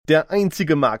der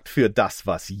einzige Markt für das,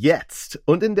 was jetzt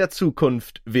und in der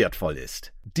Zukunft wertvoll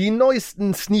ist. Die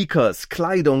neuesten Sneakers,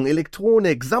 Kleidung,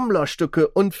 Elektronik, Sammlerstücke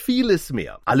und vieles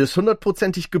mehr. Alles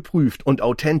 100%ig geprüft und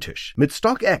authentisch. Mit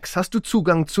StockX hast du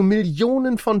Zugang zu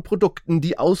Millionen von Produkten,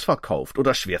 die ausverkauft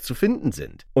oder schwer zu finden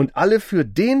sind. Und alle für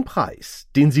den Preis,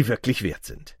 den sie wirklich wert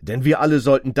sind. Denn wir alle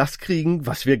sollten das kriegen,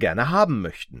 was wir gerne haben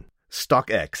möchten.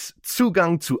 StockX.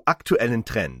 Zugang zu aktuellen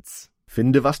Trends.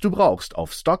 Finde, was du brauchst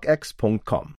auf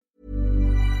stockx.com.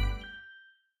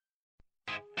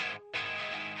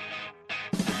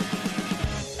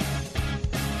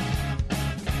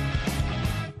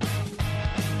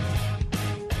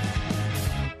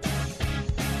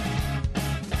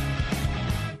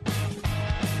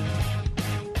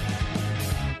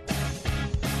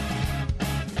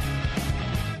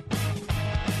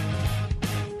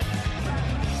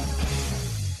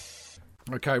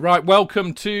 Okay, right,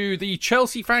 welcome to the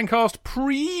Chelsea FanCast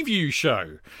preview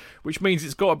show, which means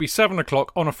it's got to be 7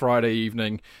 o'clock on a Friday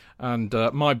evening, and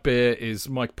my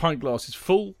pint glass is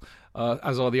full,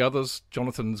 as are the others.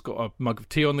 Jonathan's got a mug of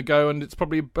tea on the go, and it's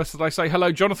probably best that I say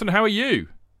hello. Jonathan, how are you?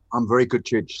 I'm very good,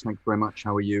 Chidge. Thank you very much.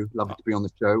 How are you? Lovely to be on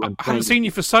the show. I haven't seen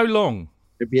you for so long.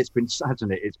 It's been,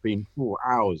 hasn't it? It's been 4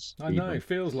 hours. I know, it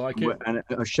feels like it. And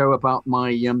a show about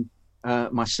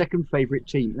my second favourite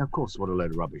team. Of course, what a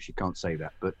load of rubbish. You can't say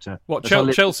that. But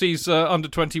Chelsea's under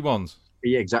 21s?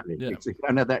 Yeah, exactly. Yeah.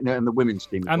 And the women's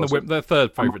team. And their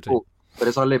third favourite team. But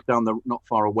as I live not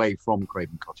far away from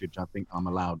Craven Cottage, I think I'm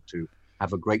allowed to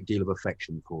have a great deal of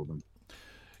affection for them.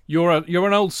 You're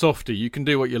an old softie. You can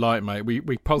do what you like, mate. We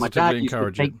positively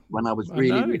encourage it. When I was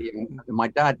really young, my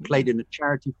dad played in a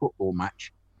charity football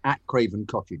match at Craven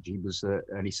Cottage. He was,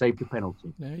 and he saved a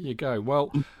penalty. There you go.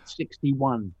 Well,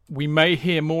 61. We may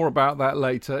hear more about that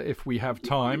later if we have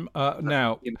time.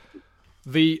 Now,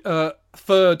 the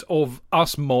third of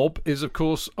us mob is, of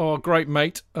course, our great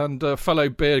mate and fellow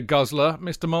beer guzzler,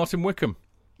 Mr. Martin Wickham.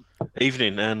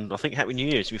 Evening, and I think Happy New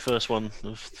Year. It's my first one.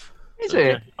 Is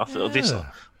it? I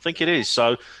think it is.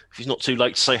 So if it's not too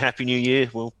late to say Happy New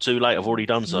Year, well, too late. I've already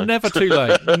done so. Never too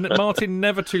late, Martin.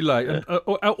 Never too late. And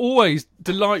always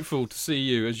delightful to see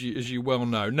you, as you well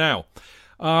know. Now,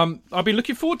 I've been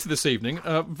looking forward to this evening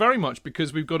very much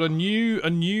because we've got a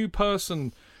new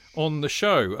person on the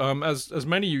show. As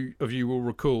many of you will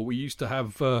recall, we used to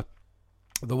have the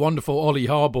wonderful Ollie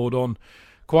Harbord on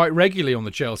quite regularly on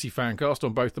the Chelsea FanCast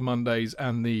on both the Mondays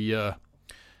and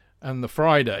the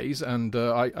Fridays, and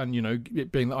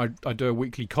it being that I do a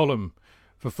weekly column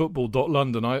for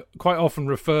Football.London, I quite often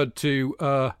referred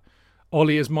to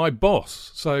Ollie as my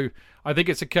boss. So I think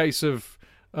it's a case of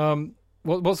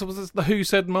what's the Who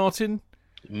said, Martin?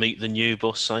 Meet the new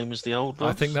boss, same as the old boss.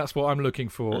 I think that's what I'm looking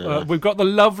for. We've got the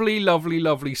lovely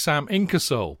Sam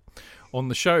Inkersole on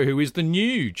the show, who is the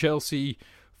new Chelsea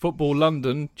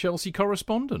Football.London Chelsea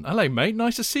correspondent. Hello, mate.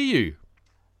 Nice to see you.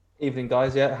 Evening,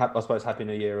 guys. Yeah, I suppose Happy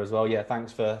New Year as well. Yeah,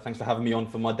 thanks for having me on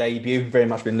for my debut. Very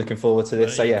much been looking forward to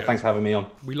this. So yeah, thanks for having me on.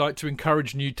 We like to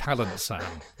encourage new talent, Sam.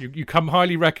 You come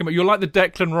highly recommend. You're like the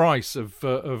Declan Rice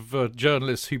of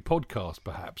journalists who podcast,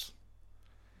 perhaps.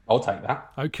 I'll take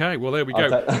that. Okay, well there we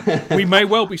go. We may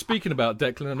well be speaking about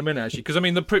Declan in a minute, actually, because I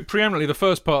mean, preeminently the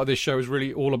first part of this show is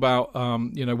really all about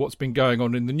what's been going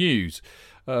on in the news,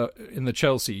 in the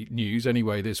Chelsea news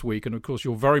anyway this week, and of course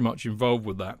you're very much involved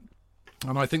with that.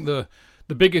 And I think the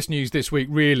biggest news this week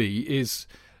really is,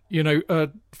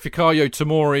 Fikayo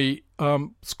Tomori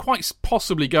is quite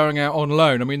possibly going out on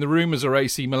loan. I mean, the rumours are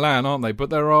AC Milan, aren't they? But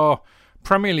there are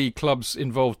Premier League clubs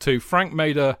involved too. Frank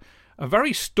made a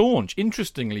very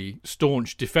interestingly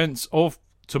staunch defence of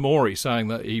Tomori, saying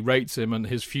that he rates him and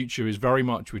his future is very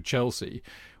much with Chelsea.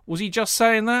 Was he just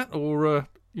saying that, or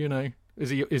is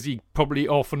he probably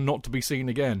off and not to be seen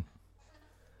again?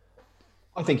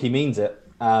 I think he means it.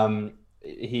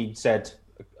 He said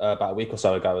about a week or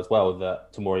so ago as well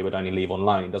that Tomori would only leave on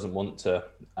loan. He doesn't want to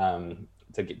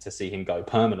get to see him go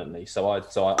permanently. So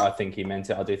I think he meant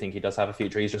it. I do think he does have a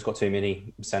future. He's just got too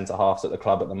many centre halves at the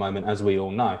club at the moment, as we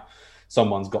all know.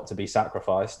 Someone's got to be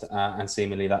sacrificed, and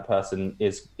seemingly that person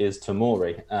is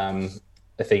Tomori.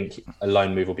 I think a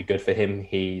loan move will be good for him.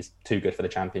 He's too good for the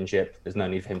Championship. There's no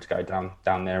need for him to go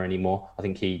down there anymore. I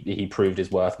think he proved his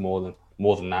worth more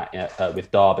than that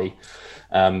with Derby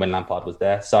when Lampard was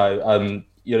there. So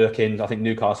you're looking, I think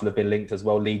Newcastle have been linked as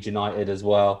well, Leeds United as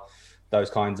well, those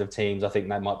kinds of teams. I think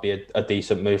that might be a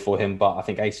decent move for him, but I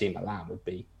think AC Milan would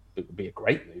be a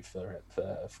great move for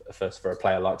a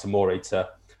player like Tomori to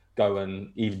go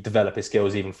and even develop his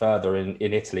skills even further in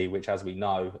Italy, which, as we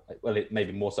know, well, it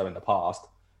maybe more so in the past,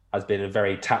 has been a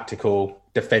very tactical,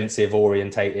 defensive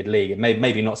orientated league.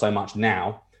 Maybe not so much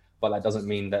now, but that doesn't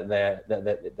mean that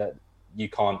that you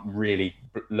can't really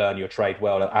learn your trade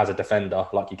well as a defender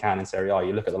like you can in Serie A.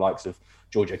 You look at the likes of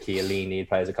Giorgio Chiellini,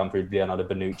 players that come through, Leonardo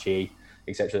Bonucci,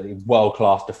 etc.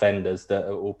 World-class defenders that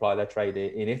all apply their trade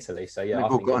in Italy. So yeah, they've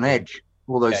all got an edge.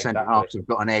 All those centre halves have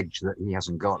got an edge that he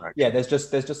hasn't got. Actually. Yeah, there's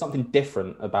just something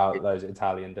different about those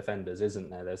Italian defenders, isn't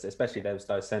there? There's especially those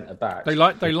centre backs. They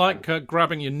like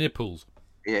grabbing your nipples.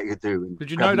 Yeah, you do. Did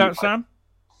you know that, Sam?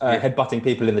 Headbutting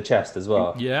people in the chest as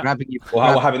well. Yeah.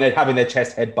 Or having their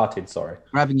chest head-butted, sorry.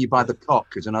 Grabbing you by the cock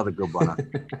is another good one.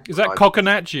 Is that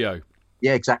Cocconaccio?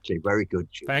 Yeah, exactly. Very good.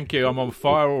 Thank you. I'm on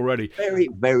fire already. Very,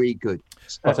 very good.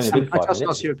 Sam, I just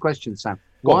ask you a question, Sam.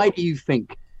 Why do you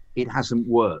think it hasn't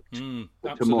worked for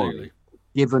Tomori?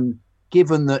 Given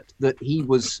that he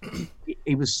was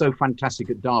so fantastic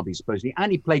at Derby, supposedly,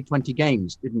 and he played 20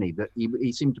 games, didn't he? That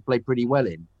he seemed to play pretty well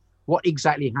in. What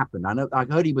exactly happened? I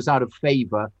heard he was out of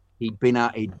favour. He'd been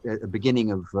out at the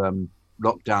beginning of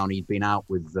lockdown. He'd been out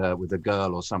with a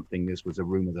girl or something. This was a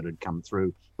rumour that had come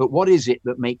through. But what is it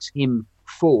that makes him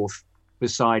fourth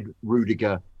beside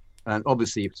Rudiger? And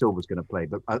obviously, if Silva's going to play,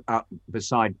 but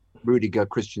beside Rudiger,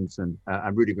 Christensen,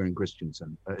 and Rudiger and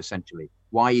Christensen, essentially,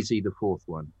 why is he the fourth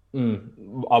one?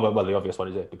 Well, the obvious one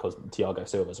is it because Thiago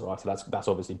Silva's right. So that's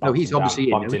obviously bumped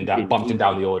him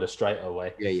down the order straight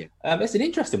away. Yeah. It's an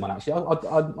interesting one actually.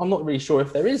 I'm not really sure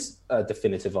if there is a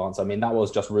definitive answer. I mean, that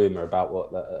was just rumor about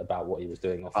what he was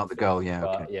doing. About the goal, yeah.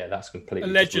 But, okay. Yeah, that's completely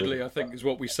allegedly. I think is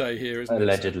what we say here, isn't it?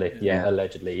 Allegedly, yeah.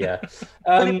 Allegedly, yeah.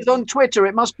 But it was on Twitter.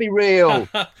 It must be real.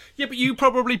 Yeah, but you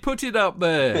probably put it up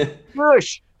there.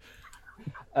 Push.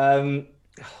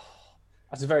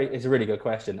 It's a really good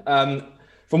question.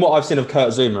 From what I've seen of Kurt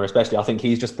Zouma, especially, I think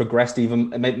he's just progressed. Even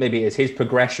maybe it's his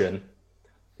progression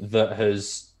that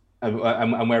has, and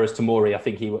whereas Tomori, I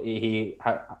think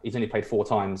he's only played 4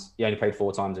 times. He only played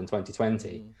 4 times in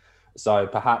 2020. So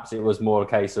perhaps it was more a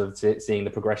case of seeing the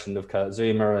progression of Kurt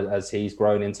Zouma as he's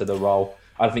grown into the role.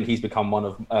 I think he's become one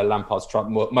of Lampard's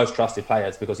most trusted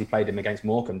players because he played him against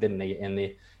Morecambe, didn't he, in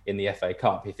the FA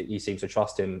Cup? He seems to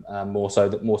trust him more so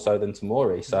than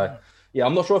Tomori. So. Yeah,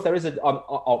 I'm not sure if there is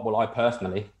well, I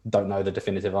personally don't know the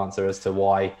definitive answer as to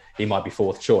why he might be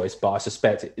fourth choice, but I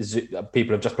suspect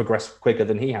people have just progressed quicker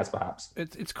than he has, perhaps.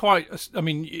 It's quite. I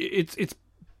mean, it's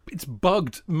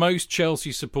bugged most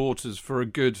Chelsea supporters for a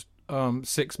good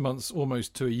 6 months,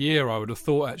 almost to a year. I would have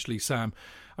thought, actually, Sam.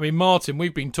 I mean, Martin,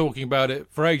 we've been talking about it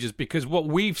for ages because what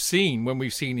we've seen when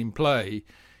we've seen him play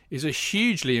is a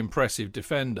hugely impressive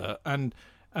defender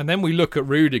And then we look at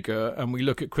Rudiger and we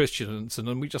look at Christensen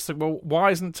and we just think, well,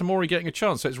 why isn't Tomori getting a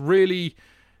chance? So it's really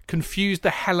confused the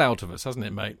hell out of us, hasn't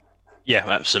it, mate? Yeah,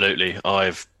 absolutely.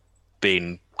 I've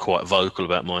been quite vocal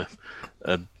about my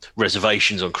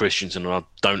reservations on Christensen, and I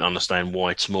don't understand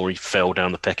why Tomori fell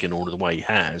down the pecking order the way he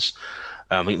has.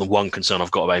 I think the one concern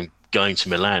I've got about him going to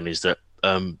Milan is that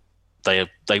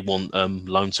they want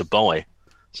loan to buy.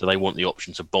 So they want the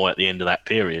option to buy at the end of that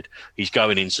period. He's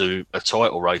going into a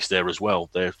title race there as well.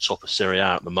 They're top of Serie A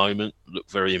at the moment, look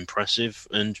very impressive.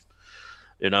 And,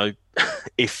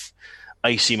 if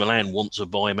AC Milan want to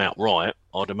buy him outright,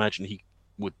 I'd imagine he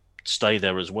would stay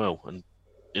there as well. And,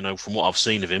 from what I've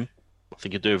seen of him, I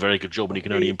think he'd do a very good job and he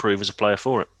can only improve as a player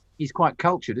for it. He's quite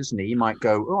cultured, isn't he? He might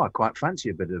go, I quite fancy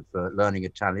a bit of learning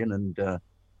Italian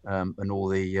and all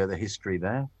the history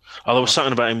there. Oh, there was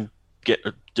something about him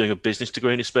doing a business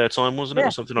degree in his spare time, wasn't it,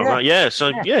 or something like that? Yeah,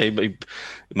 so he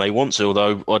may want to.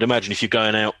 Although I'd imagine if you're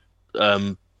going out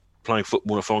playing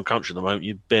football in a foreign country at the moment,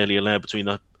 you're barely allowed between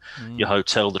your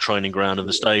hotel, the training ground, and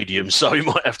the stadium. So you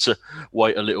might have to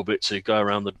wait a little bit to go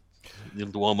around the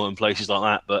Duomo and places like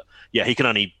that. But yeah, he can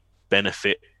only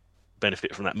benefit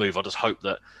from that move. I just hope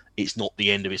that it's not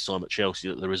the end of his time at Chelsea,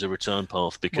 that there is a return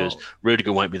path, because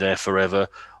Rudiger won't be there forever.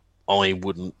 I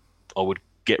would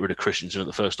get rid of Christensen at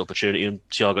the first opportunity, and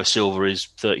Thiago Silva is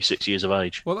 36 years of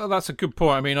age. Well, that's a good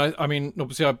point. I mean,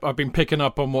 obviously, I've been picking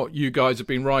up on what you guys have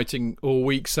been writing all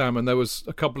week, Sam, and there was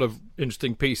a couple of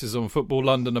interesting pieces on Football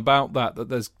London about that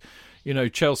there's,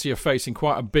 Chelsea are facing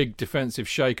quite a big defensive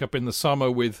shake-up in the summer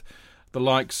with the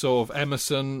likes of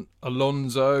Emerson,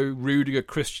 Alonso, Rudiger,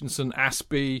 Christensen,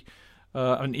 Aspie,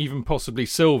 and even possibly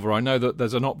Silva. I know that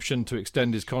there's an option to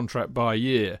extend his contract by a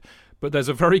year, but there's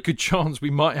a very good chance we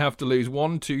might have to lose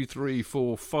 1, 2, 3,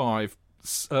 4, 5.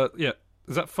 Is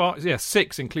that 5? Yeah,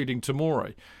 6, including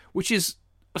Tomori, which is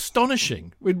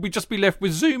astonishing. We'd just be left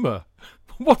with Zouma.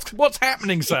 What's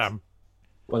happening, Sam?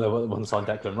 Well, they want to sign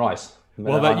Declan Rice.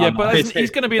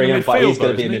 He's going to be in the midfield.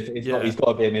 He's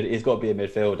got to be a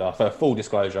midfielder. For full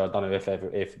disclosure, I don't know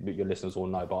if your listeners all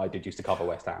know, but I did used to cover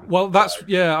West Ham. Well,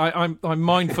 I'm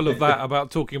mindful of that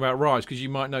about talking about Rice, because you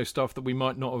might know stuff that we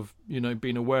might not have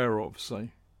been aware of. So,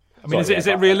 I mean, is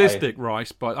it realistic,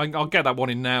 Rice? But I'll get that one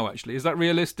in now. Actually, is that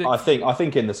realistic? I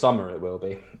think in the summer it will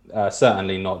be.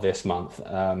 Certainly not this month.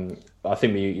 I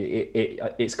think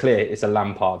it's clear it's a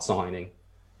Lampard signing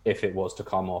if it was to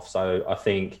come off. So I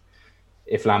think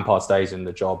if Lampard stays in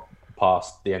the job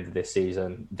past the end of this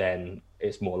season, then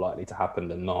it's more likely to happen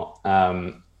than not.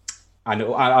 And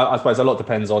I suppose a lot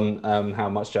depends on how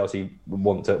much Chelsea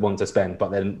want to spend, but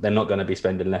then they're not going to be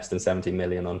spending less than 70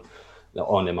 million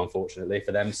on him, unfortunately,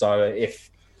 for them. So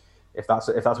if that's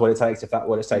what it takes,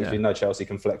 we know Chelsea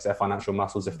can flex their financial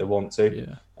muscles if they want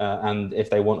to, and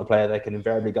if they want a player, they can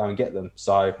invariably go and get them.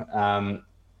 So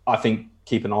I think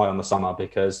keep an eye on the summer,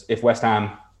 because if West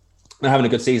Ham are having a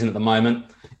good season at the moment,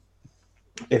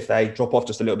 if they drop off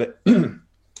just a little bit,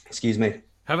 excuse me,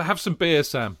 have some beer,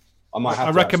 Sam. I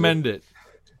recommend it.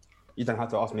 You don't have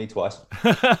to ask me twice.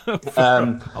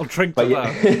 I'll drink to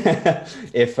that.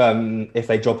 If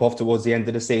they drop off towards the end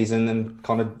of the season and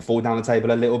kind of fall down the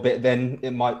table a little bit, then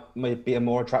it might be a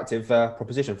more attractive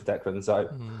proposition for Declan. So,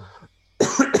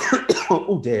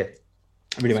 oh dear,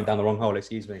 I really went down the wrong hole.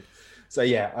 Excuse me. So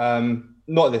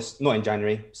not in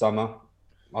January, summer.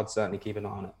 I'd certainly keep an eye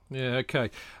on it. Yeah. Okay.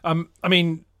 I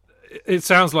mean, it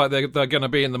sounds like they're going to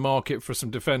be in the market for some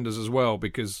defenders as well,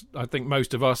 because I think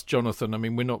most of us, Jonathan, I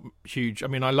mean, we're not huge. I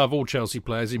mean, I love all Chelsea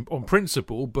players on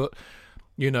principle, but,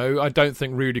 I don't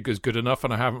think Rudiger's good enough,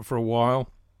 and I haven't for a while.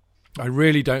 I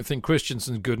really don't think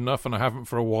Christensen's good enough, and I haven't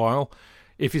for a while.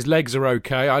 If his legs are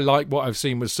okay, I like what I've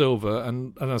seen with Silva,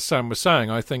 and as Sam was saying,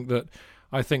 I think that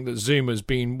Zuma's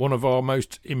been one of our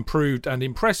most improved and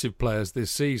impressive players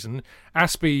this season.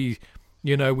 Aspie,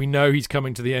 we know he's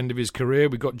coming to the end of his career.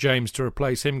 We've got James to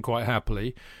replace him quite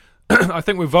happily. I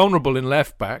think we're vulnerable in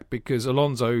left back, because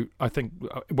Alonso, I think,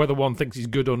 whether one thinks he's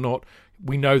good or not,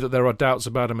 we know that there are doubts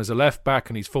about him as a left back,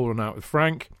 and he's fallen out with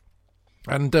Frank.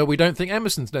 And we don't think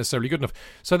Emerson's necessarily good enough.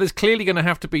 So there's clearly going to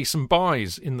have to be some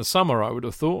buys in the summer, I would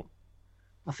have thought.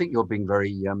 I think you're being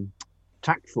very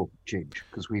tactful, Chidge,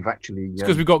 because we've actually... It's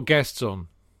because we've got guests on.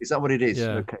 Is that what it is?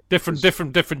 Yeah. Okay. Different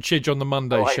Chidge on the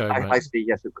Monday show. I see.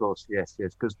 Yes, of course. Yes.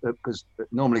 Because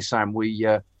normally, Sam,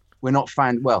 we're not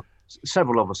fans. Well,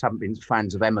 several of us haven't been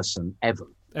fans of Emerson ever.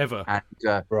 And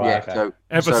right. Okay. So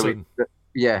Everson.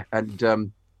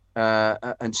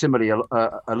 And similarly,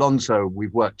 Alonso,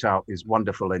 we've worked out, is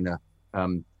wonderful in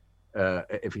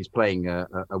if he's playing a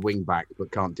wing back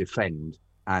but can't defend,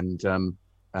 and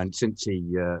since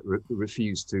he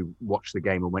refused to watch the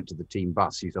game and went to the team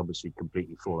bus, he's obviously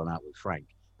completely fallen out with Frank.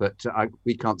 But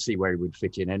we can't see where he would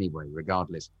fit in anyway,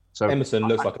 regardless. So Emerson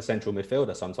looks like a central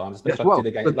midfielder sometimes,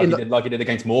 like he did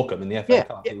against Morecambe in the FA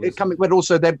Cup.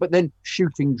 But then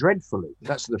shooting dreadfully.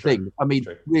 That's the thing. I mean,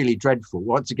 really dreadful.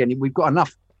 Once again, we've got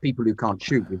enough people who can't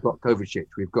shoot. We've got Kovacic.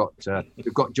 We've got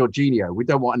Jorginho. We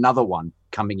don't want another one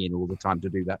coming in all the time to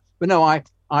do that. But no,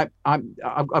 I've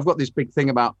got this big thing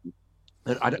about.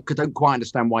 I don't quite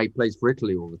understand why he plays for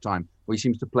Italy all the time. Well, he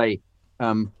seems to play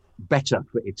better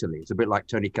for Italy. It's a bit like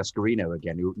Tony Cascarino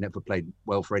again, who never played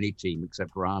well for any team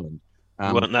except for Ireland.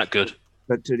 He wasn't that good.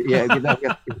 But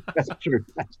that's true.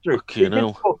 That's true.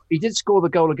 He did score the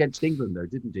goal against England, though,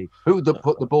 didn't he? Who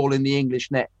put the ball in the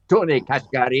English net? Tony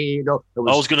Cascarino.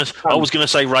 I was gonna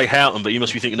say Ray Houghton, but you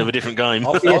must be thinking of a different game.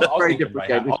 Very different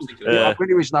game. The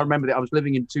only reason I remember it, I was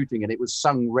living in Tooting, and it was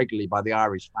sung regularly by the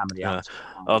Irish family.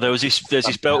 There's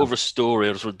this belt of a story.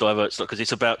 I just want to divert because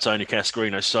it's about Tony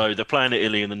Cascarino. So they're playing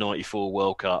Italy in the '94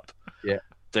 World Cup. Yeah.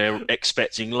 They're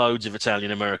expecting loads of Italian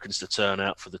Americans to turn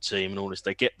out for the team and all this.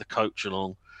 They get the coach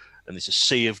along, and there's a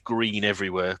sea of green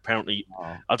everywhere. Apparently,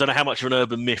 I don't know how much of an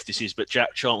urban myth this is, but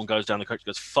Jack Charlton goes down the coach and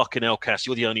goes, "Fucking hell, Cass,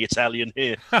 you're the only Italian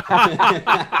here."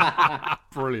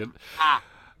 Brilliant.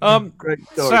 Great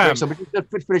story. So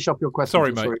just finish up your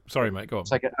question. Sorry, mate. Go on.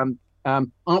 Second.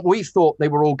 We thought they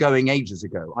were all going ages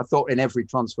ago. I thought in every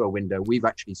transfer window we've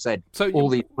actually said all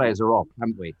these players are off,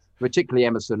 haven't we? Particularly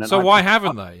Emerson. And why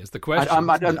haven't they? Is the question.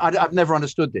 I've never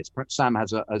understood this. Perhaps Sam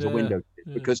has a window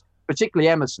because particularly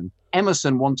Emerson.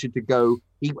 Emerson wanted to go.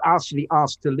 He actually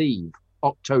asked to leave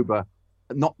October,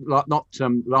 not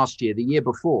last year, the year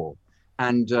before,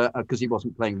 and because he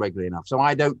wasn't playing regularly enough. So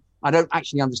I don't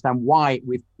actually understand why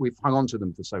we've hung on to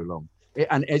them for so long.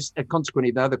 And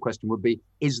consequently, the other question would be: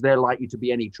 is there likely to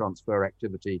be any transfer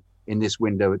activity in this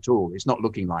window at all? It's not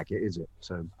looking like it, is it?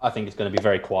 So I think it's going to be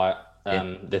very quiet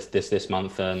this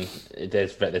month, and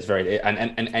there's very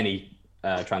and any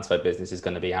transfer business is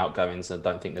going to be outgoings. I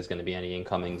don't think there's going to be any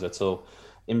incomings at all.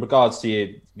 In regards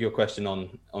to your question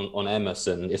on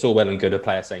Emerson, it's all well and good a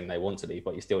player saying they want to leave,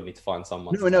 but you still need to find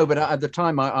someone. No, but at the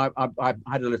time I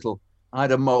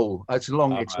had a mole. It's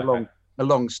a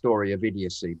long story of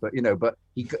idiocy, but but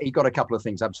he got a couple of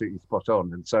things absolutely spot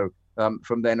on, and so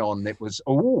from then on it was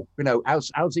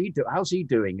how's he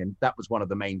doing, and that was one of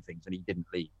the main things, and he didn't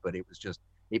leave. But it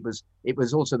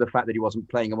was also the fact that he wasn't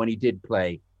playing, and when he did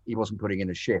play, he wasn't putting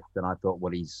in a shift, and I thought,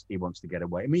 well, he wants to get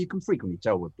away. I mean, you can frequently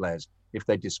tell with players if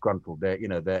they're disgruntled, they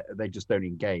just don't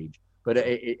engage. But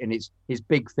and it's his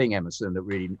big thing, Emerson, that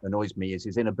really annoys me is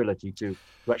his inability to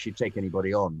actually take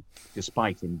anybody on,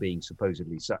 despite him being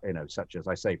supposedly, such as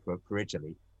I say for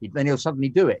Italy. Then he'll suddenly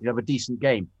do it. He'll have a decent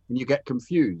game, and you get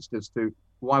confused as to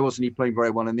why wasn't he playing very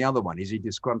well in the other one? Is he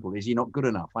disgruntled? Is he not good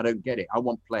enough? I don't get it. I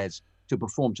want players to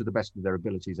perform to the best of their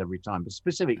abilities every time, but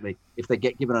specifically if they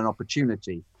get given an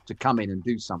opportunity to come in and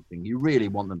do something, you really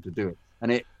want them to do it.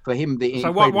 And for him,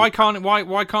 why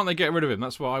can't they get rid of him?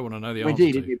 That's what I want to know the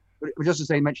answer to. Just as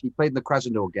they mentioned, he played in the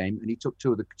Krasnodar game and he took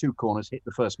two corners, hit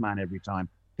the first man every time,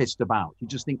 pissed about. You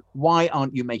just think, why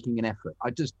aren't you making an effort? I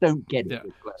just don't get it.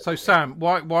 Yeah. So Sam,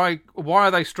 why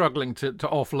are they struggling to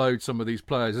offload some of these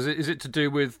players? Is it to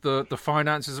do with the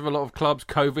finances of a lot of clubs?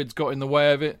 COVID's got in the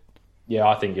way of it? Yeah,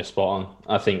 I think you're spot on.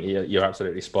 I think you're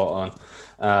absolutely spot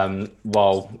on.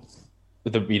 While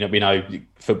we know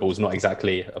football's not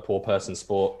exactly a poor person's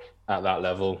sport at that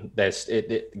level. There's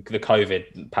the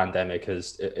COVID pandemic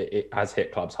has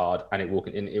hit clubs hard, and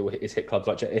it's hit clubs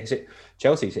like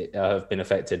Chelsea have been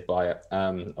affected by it.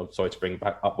 I'm sorry to bring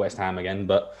back up West Ham again,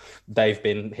 but they've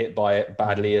been hit by it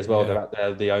badly as well. Yeah.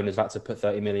 The owners have had to put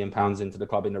 £30 million into the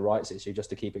club in the rights issue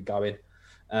just to keep it going.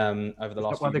 Over the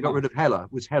last why they got rid of Heller?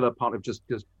 Was Heller part of just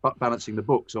balancing the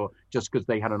books, or just because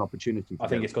they had an opportunity? I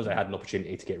think it's because they had an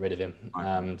opportunity to get rid of him.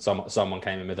 Right. Someone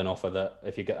came in with an offer that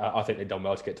I think they'd done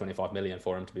well to get 25 million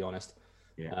for him. To be honest,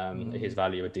 his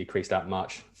value had decreased that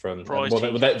much from.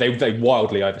 They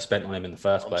wildly overspent on him in the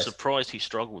first place. I'm surprised he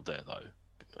struggled there though,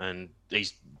 and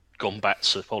he's gone back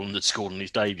to Holland and scored on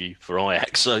his debut for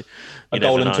Ajax. So a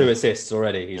goal and 2 assists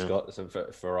already. He's got some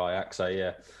for Ajax. So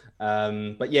yeah.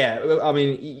 But yeah, I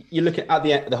mean, you look at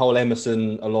the whole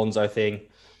Emerson Alonso thing.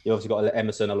 You obviously got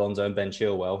Emerson, Alonso, and Ben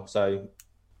Chilwell. So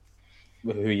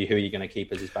who are you going to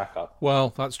keep as his backup?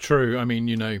 Well, that's true. I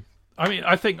mean,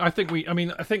 I think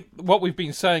what we've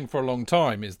been saying for a long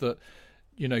time is that,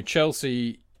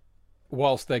 Chelsea,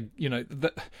 whilst they're,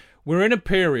 we're in a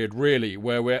period really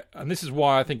where and this is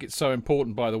why I think it's so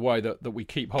important, by the way, that we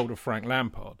keep hold of Frank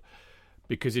Lampard.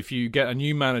 Because if you get a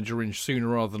new manager in sooner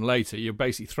rather than later, you're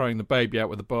basically throwing the baby out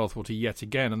with the bathwater yet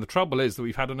again. And the trouble is that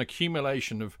we've had an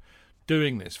accumulation of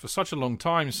doing this for such a long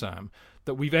time, Sam,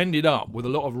 that we've ended up with a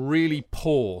lot of really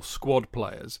poor squad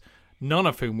players, none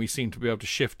of whom we seem to be able to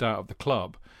shift out of the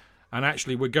club. And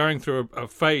actually, we're going through a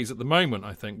phase at the moment,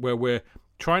 I think, where we're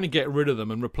trying to get rid of them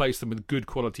and replace them with good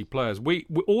quality players. We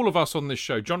all of us on this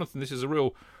show, Jonathan, this is a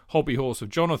real hobby horse of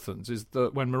Jonathan's, is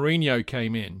that when Mourinho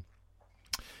came in,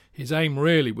 his aim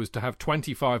really was to have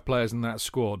 25 players in that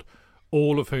squad,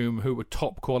 all of who were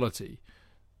top quality.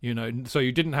 So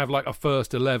you didn't have like a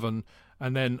first 11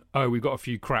 and then, we've got a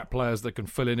few crap players that can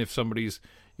fill in if somebody's,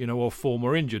 or form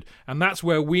or injured. And that's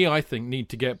where we, I think, need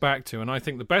to get back to. And I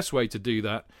think the best way to do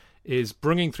that is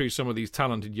bringing through some of these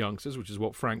talented youngsters, which is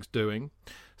what Frank's doing.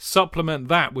 Supplement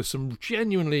that with some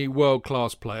genuinely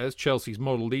world-class players. Chelsea's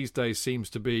model these days seems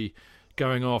to be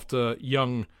going after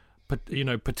young,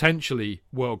 potentially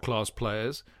world-class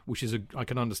players, which is I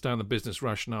can understand the business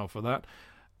rationale for that.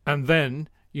 And then,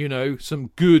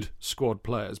 some good squad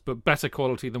players, but better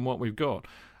quality than what we've got.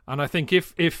 And I think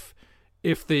if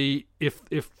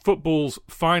football's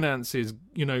finances,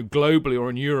 globally or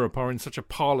in Europe are in such a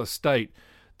parlous state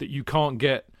that you can't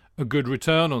get a good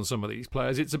return on some of these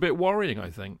players, it's a bit worrying, I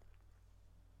think.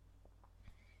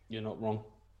 You're not wrong.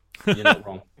 You're not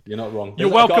wrong. You're not wrong. You're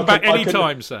welcome back any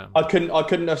time, Sam. I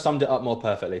couldn't have summed it up more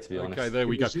perfectly, to be honest. Okay, there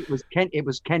we go. It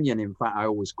was Kenyon, in fact, I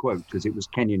always quote, because it was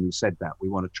Kenyon who said that. We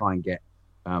want to try and get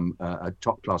a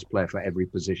top-class player for every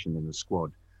position in the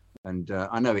squad. And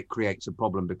I know it creates a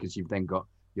problem because you've then got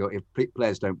if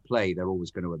players don't play, they're always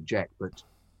going to object. But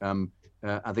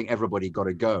I think everybody got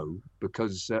to go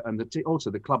because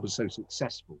also the club was so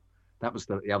successful. That was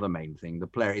the other main thing. The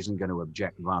player isn't going to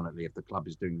object violently if the club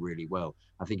is doing really well.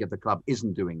 I think if the club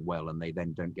isn't doing well and they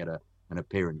then don't get an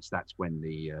appearance, that's when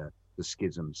the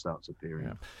schism starts appearing.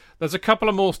 Yeah. There's a couple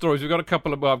of more stories. I've got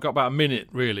about a minute,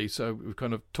 really, so we've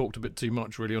kind of talked a bit too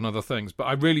much, really, on other things. But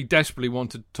I really desperately want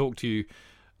to talk to you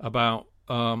about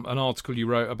an article you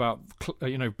wrote about,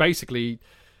 basically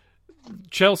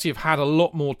Chelsea have had a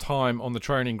lot more time on the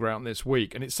training ground this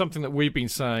week, and it's something that we've been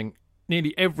saying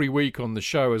nearly every week on the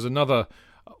show as another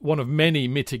one of many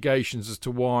mitigations as to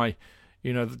why,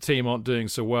 the team aren't doing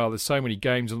so well. There's so many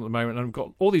games on at the moment, and we've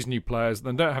got all these new players,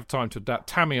 and they don't have time to adapt.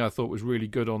 Tammy, I thought, was really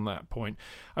good on that point.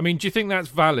 I mean, do you think that's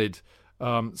valid,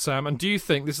 Sam? And do you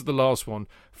think, this is the last one,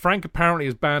 Frank apparently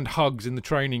has banned hugs in the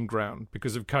training ground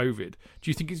because of COVID. Do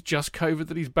you think it's just COVID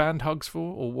that he's banned hugs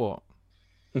for, or what?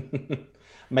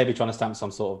 Maybe trying to stamp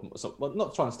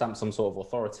not trying to stamp some sort of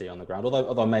authority on the ground,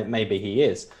 although maybe he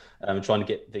is trying to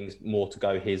get things more to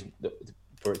go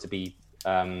for it to be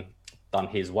done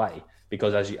his way.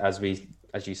 Because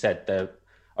as you said,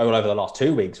 all over the last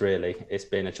 2 weeks, really, it's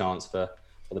been a chance for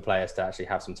the players to actually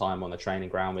have some time on the training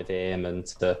ground with him,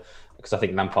 because I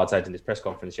think Lampard said in his press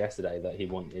conference yesterday that he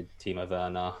wanted Timo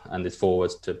Werner and his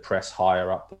forwards to press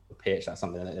higher up the pitch. That's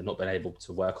something that they've not been able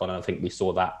to work on, and I think we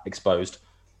saw that exposed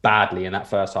badly in that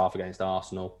first half against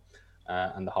Arsenal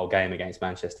and the whole game against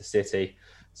Manchester City.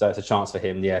 So it's a chance for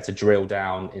him, to drill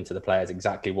down into the players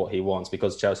exactly what he wants,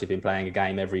 because Chelsea have been playing a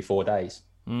game every 4 days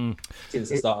since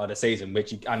the start of the season.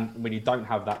 And when you don't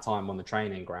have that time on the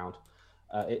training ground,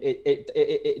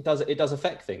 it does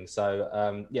affect things. So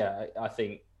I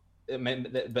think.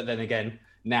 But then again,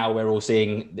 now we're all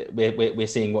seeing we're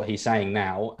seeing what he's saying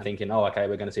now, thinking, we're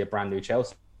going to see a brand new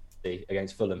Chelsea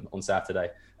against Fulham on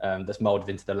Saturday. That's moulded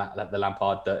into the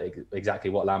Lampard, exactly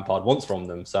what Lampard wants from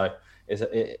them. So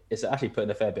it's actually putting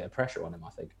a fair bit of pressure on him, I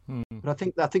think. But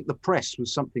I think the press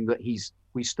was something that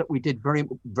we did very,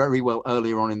 very well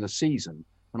earlier on in the season,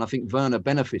 and I think Werner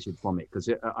benefited from it, because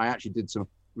I actually did some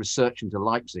research into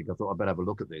Leipzig. I thought I'd better have a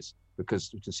look at this because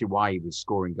to see why he was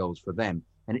scoring goals for them,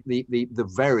 and the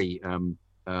very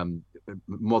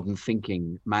modern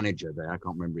thinking manager there, I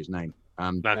can't remember his name.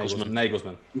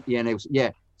 Nagelsmann.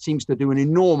 Yeah, seems to do an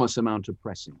enormous amount of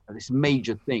pressing. And this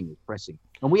major thing is pressing.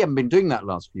 And we haven't been doing that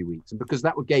last few weeks. And because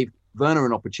that gave Werner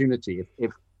an opportunity,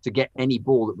 if to get any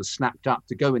ball that was snapped up,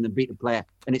 to go in and beat a player,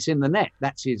 and it's in the net.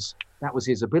 That was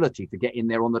his ability to get in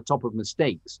there on the top of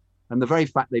mistakes. And the very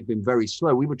fact they've been very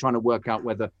slow, we were trying to work out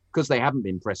whether, because they haven't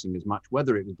been pressing as much,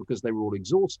 whether it was because they were all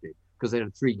exhausted, because they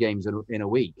had 3 games in a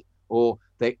week, or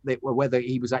whether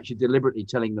he was actually deliberately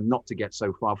telling them not to get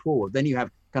so far forward. Then you have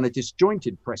kind of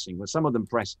disjointed pressing, where some of them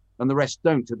press and the rest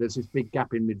don't, so there's this big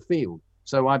gap in midfield.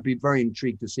 So I'd be very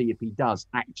intrigued to see if he does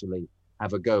actually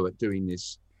have a go at doing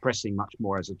this, pressing much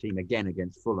more as a team again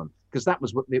against Fulham, because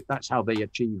that's how they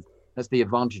achieved. That's the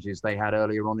advantages they had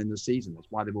earlier on in the season. That's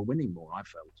why they were winning more, I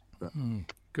felt. But,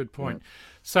 good point.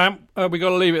 Sam, we got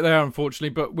to leave it there, unfortunately,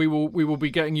 but we will be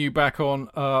getting you back on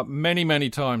many, many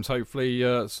times, hopefully,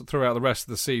 throughout the rest of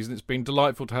the season. It's been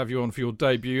delightful to have you on for your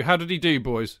debut. How did he do,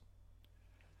 boys?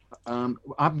 I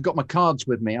haven't got my cards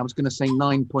with me. I was going to say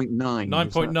 9.9.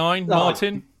 9.9,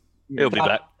 Martin? He'll be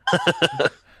back.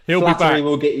 He'll be back. Flattery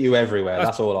will get you everywhere.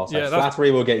 That's all I'll say.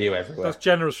 Flattery will get you everywhere. That's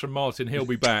generous from Martin. He'll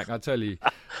be back, I tell you.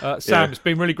 Sam, It's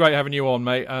been really great having you on,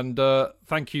 mate. And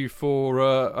thank you for...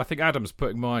 I think Adam's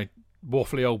putting my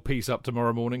waffly old piece up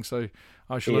tomorrow morning, so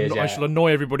I shall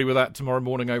annoy everybody with that tomorrow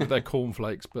morning over their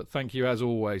cornflakes. But thank you as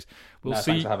always. Thanks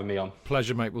for having me on.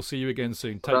 Pleasure, mate. We'll see you again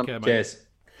soon. Take care, mate. Cheers.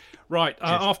 Right,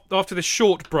 after this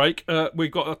short break,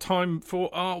 we've got a time for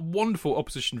our wonderful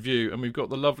opposition view, and we've got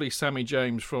the lovely Sammy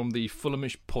James from the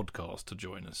Fulhamish podcast to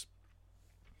join us.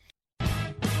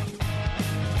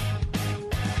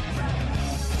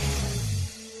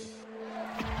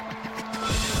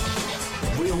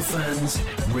 Real fans,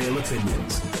 real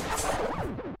opinions.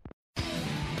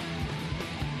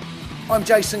 I'm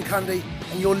Jason Cundy,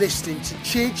 and you're listening to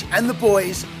Chidge and the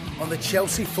boys on the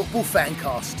Chelsea Football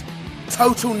FanCast.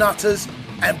 Total nutters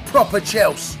and proper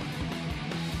Chelsea.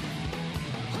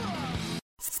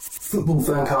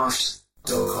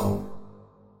 FootballFancast.com.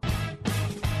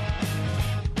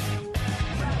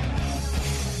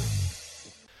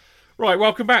 Right,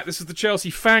 welcome back. This is the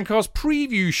Chelsea FanCast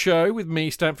preview show with me,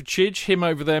 Stanford Chidge. Him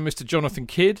over there, Mr. Jonathan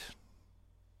Kidd.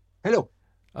 Hello.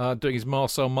 Doing his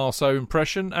Marceau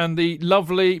impression. And the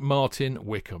lovely Martin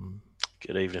Wickham.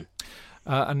 Good evening.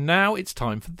 And now it's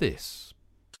time for this.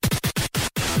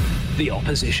 The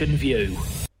Opposition View.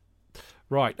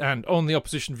 Right, and on the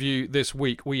Opposition View this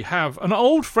week, we have an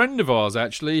old friend of ours,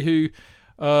 actually, who...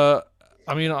 I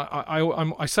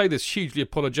say this hugely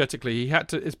apologetically. He had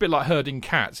to. It's a bit like herding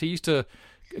cats. He used to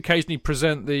occasionally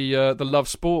present the Love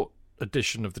Sport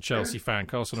edition of the Chelsea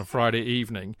FanCast on a Friday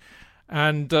evening,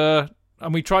 and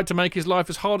we tried to make his life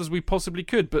as hard as we possibly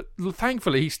could. But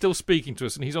thankfully, he's still speaking to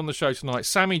us, and he's on the show tonight.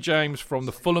 Sammy James from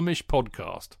the Fulhamish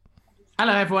podcast.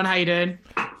 Hello, everyone. How you doing?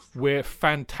 We're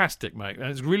fantastic, mate,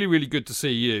 and it's really, really good to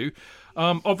see you.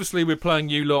 Obviously, we're playing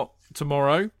you lot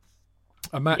tomorrow.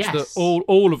 A match that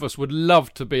all of us would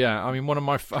love to be at. I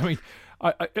mean,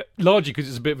 I largely because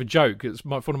it's a bit of a joke. It's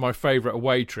one of my favourite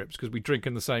away trips because we drink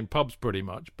in the same pubs pretty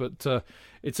much. But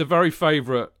it's a very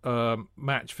favourite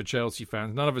match for Chelsea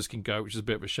fans. None of us can go, which is a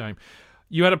bit of a shame.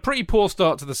 You had a pretty poor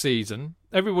start to the season.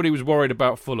 Everybody was worried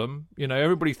about Fulham. You know,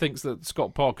 everybody thinks that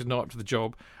Scott Parker's not up to the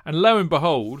job. And lo and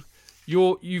behold,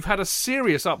 you've had a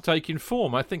serious uptake in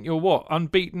form. I think you're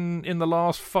unbeaten in the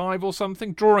last 5 or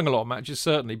something, drawing a lot of matches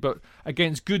certainly, but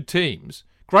against good teams.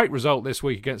 Great result this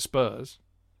week against Spurs.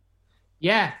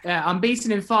 Yeah,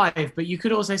 unbeaten in 5, but you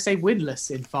could also say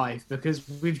winless in 5 because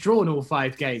we've drawn all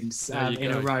 5 games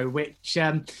in a row, which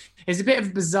is a bit of a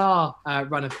bizarre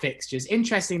run of fixtures.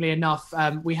 Interestingly enough,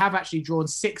 we have actually drawn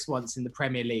 6 once in the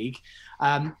Premier League,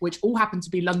 which all happened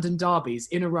to be London derbies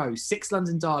in a row. 6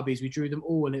 London derbies, we drew them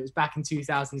all, and it was back in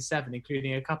 2007,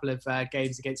 including a couple of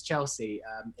games against Chelsea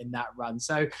in that run.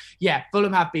 So, yeah,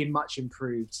 Fulham have been much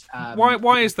improved.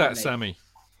 Why is that, Sammy?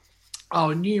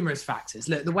 Oh, numerous factors.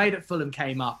 Look, the way that Fulham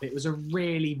came up, it was a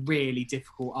really, really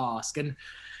difficult ask. And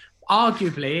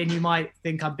arguably, and you might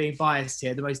think I'm being biased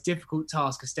here, the most difficult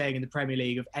task of staying in the Premier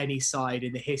League of any side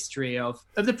in the history of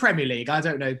the Premier League. I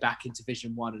don't know back in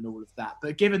Division 1 and all of that.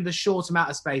 But given the short amount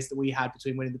of space that we had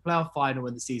between winning the playoff final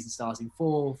and the season starting,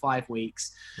 4 or 5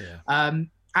 weeks,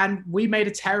 and we made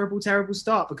a terrible, terrible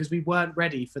start because we weren't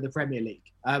ready for the Premier League.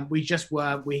 We just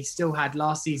weren't. We still had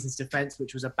last season's defence,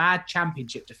 which was a bad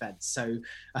championship defence. So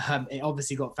it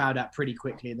obviously got found out pretty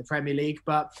quickly in the Premier League.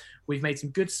 But we've made some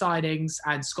good signings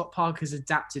and Scott Parker's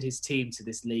adapted his team to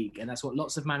this league. And that's what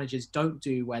lots of managers don't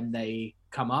do when they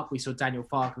come up. We saw Daniel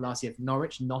Farke last year for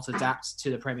Norwich not adapt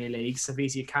to the Premier League.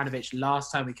 Savizia Kanovic last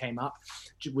time we came up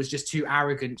was just too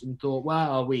arrogant and thought,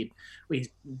 well, we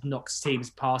knocked teams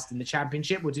past in the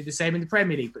Championship. We'll do the same in the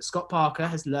Premier League. But Scott Parker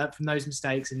has learnt from those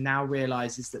mistakes and now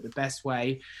realises that the best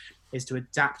way is to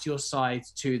adapt your side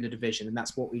to the division. And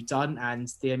that's what we've done. And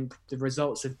the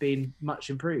results have been much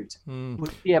improved. Well,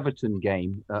 the Everton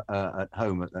game at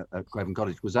home at Craven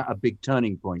Cottage, was that a big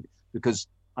turning point? Because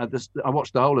I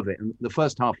watched the whole of it. And the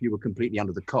first half, you were completely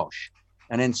under the cosh.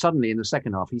 And then suddenly in the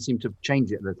second half, he seemed to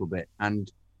change it a little bit.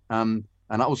 And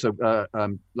also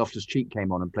Loftus-Cheek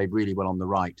came on and played really well on the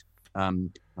right.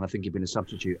 And I think he'd been a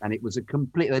substitute. And it was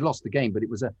they lost the game, but it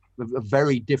was a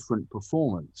very different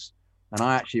performance. And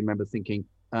I actually remember thinking,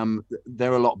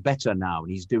 they're a lot better now,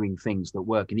 and he's doing things that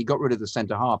work. And he got rid of the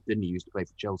centre half, didn't he? He used to play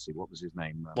for Chelsea. What was his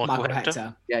name? Michael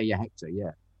Hector. Yeah, Hector.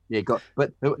 Yeah.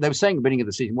 But they were saying at the beginning of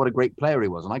the season what a great player he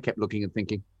was, and I kept looking and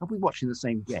thinking, are we watching the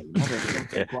same game?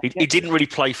 He didn't really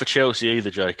play for Chelsea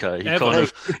either,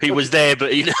 JK. He was there,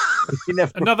 but he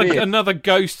another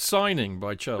ghost signing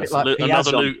by Chelsea. Like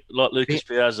Lucas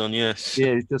Piazon, yes.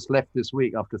 Yeah, he's just left this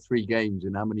week after 3 games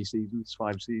in how many seasons?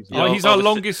 5 seasons. Oh, he's our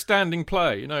longest standing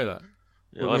player. You know that.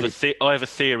 Yeah, I have a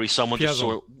theory. Someone just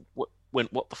saw it.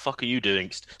 What the fuck are you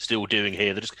still doing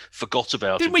here? They just forgot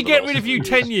about it. Didn't we get rid of you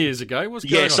 10 years ago? What's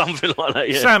going on? Something like that,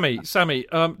 yeah. Sammy,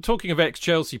 talking of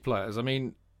ex-Chelsea players, I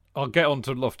mean, I'll get on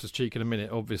to Loftus-Cheek in a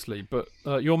minute, obviously, but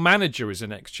your manager is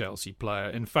an ex-Chelsea player.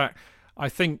 In fact, I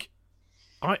think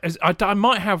I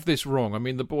might have this wrong. I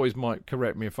mean, the boys might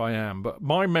correct me if I am, but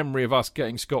my memory of us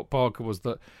getting Scott Parker was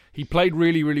that he played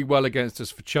really, really well against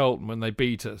us for Charlton when they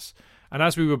beat us. And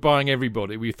as we were buying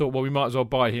everybody, we thought, well, we might as well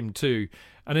buy him too.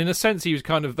 And in a sense, he was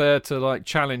kind of there to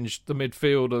challenge the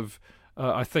midfield of,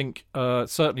 I think,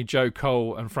 certainly Joe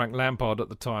Cole and Frank Lampard at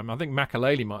the time. I think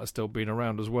Makelele might have still been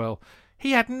around as well.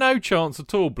 He had no chance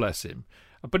at all, bless him.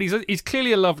 But he's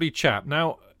clearly a lovely chap.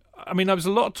 Now, I mean, there was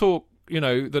a lot of talk,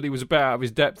 that he was a bit out of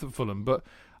his depth at Fulham, but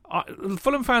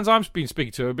Fulham fans I've been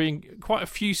speaking to are being quite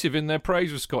effusive in their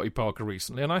praise of Scotty Parker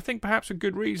recently, and I think perhaps a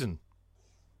good reason.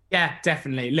 Yeah,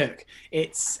 definitely. Look,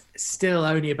 it's still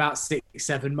only about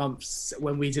 6-7 months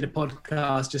when we did a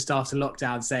podcast just after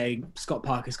lockdown saying Scott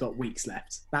Parker's got weeks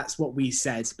left. That's what we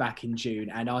said back in June,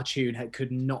 and our tune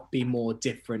could not be more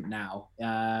different now.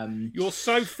 You're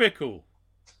so fickle.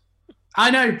 I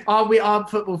know, we are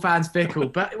football fans fickle,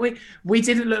 but we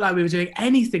didn't look like we were doing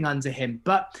anything under him.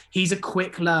 But he's a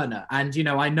quick learner, and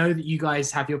I know that you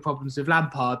guys have your problems with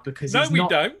Lampard because No,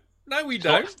 we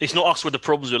don't. It's not us with the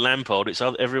problems with Lampard. It's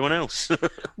everyone else.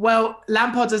 Well,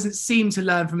 Lampard doesn't seem to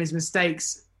learn from his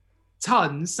mistakes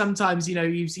tons. Sometimes,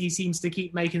 he seems to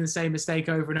keep making the same mistake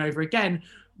over and over again.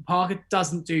 Parker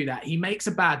doesn't do that. He makes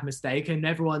a bad mistake and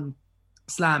everyone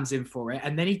slams him for it.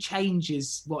 And then he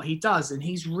changes what he does. And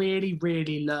he's really,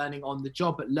 really learning on the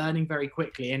job, but learning very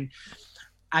quickly. And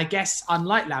I guess,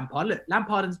 unlike Lampard, look,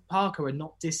 Lampard and Parker are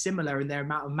not dissimilar in their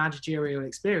amount of managerial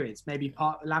experience. Maybe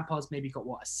Lampard's maybe got,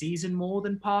 a season more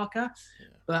than Parker. Yeah.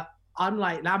 But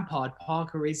unlike Lampard,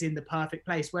 Parker is in the perfect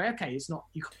place where, okay, it's not,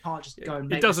 you can't just go and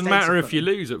make it doesn't mistakes matter at if you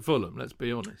Fulham. lose at Fulham, let's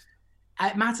be honest.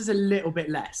 It matters a little bit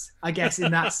less, I guess,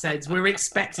 in that sense. We're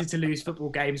expected to lose football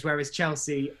games, whereas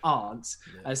Chelsea aren't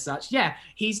as such. Yeah,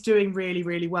 he's doing really,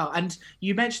 really well. And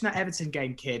you mentioned that Everton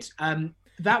game, Kid.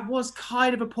 That was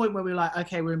kind of a point where we were like,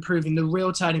 okay, we're improving. The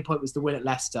real turning point was the win at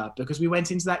Leicester, because we went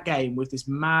into that game with this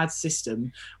mad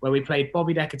system where we played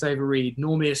Bobby Deckard over Reed,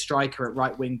 normally a striker at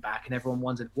right wing back, and everyone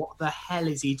wondered, what the hell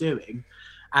is he doing?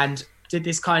 And did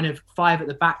this kind of 5 at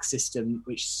the back system,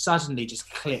 which suddenly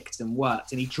just clicked and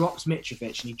worked. And he drops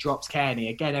Mitrovic and he drops Kearney.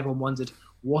 Again, everyone wondered,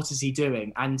 what is he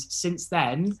doing? And since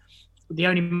then, the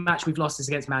only match we've lost is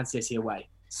against Man City away.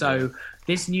 So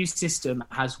this new system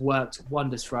has worked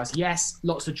wonders for us. Yes,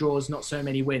 lots of draws, not so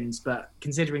many wins, but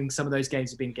considering some of those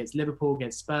games have been against Liverpool,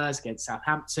 against Spurs, against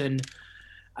Southampton,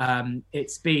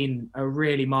 it's been a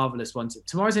really marvellous one.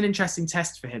 Tomorrow's an interesting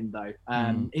test for him, though.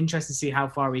 Interesting to see how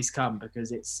far he's come,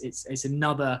 because it's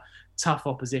another tough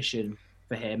opposition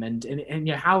for him. And you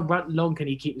know, how long can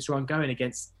he keep this run going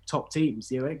against top teams?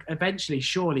 You know, eventually,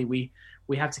 surely we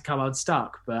have to come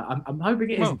unstuck, but I'm hoping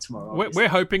it isn't tomorrow. We're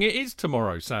hoping it is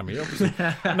tomorrow, Sammy. Obviously.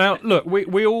 Now, look,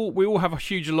 we all have a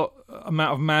huge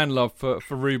amount of man love for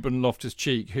Ruben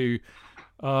Loftus-Cheek, who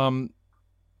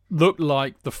looked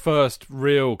like the first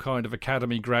real kind of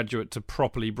academy graduate to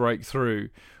properly break through,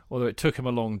 although it took him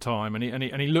a long time. And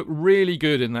he looked really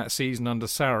good in that season under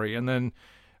Sarri, and then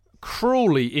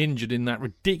cruelly injured in that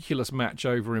ridiculous match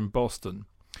over in Boston.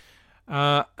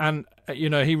 And you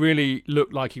know, he really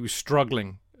looked like he was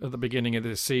struggling at the beginning of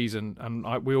this season, and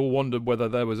we all wondered whether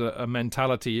there was a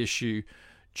mentality issue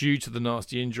due to the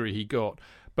nasty injury he got.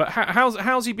 But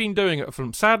how's he been doing at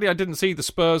Fulham? Sadly, I didn't see the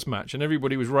Spurs match, and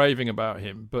everybody was raving about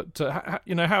him. But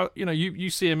you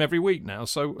see him every week now.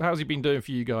 So how's he been doing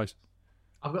for you guys?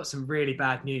 I've got some really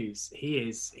bad news. He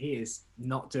is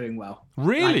not doing well.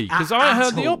 Really? Because I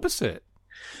heard the opposite.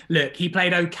 Look, he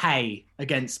played okay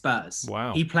against Spurs.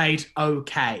 Wow. He played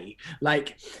okay.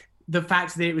 Like, the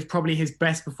fact that it was probably his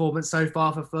best performance so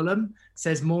far for Fulham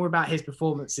says more about his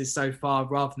performances so far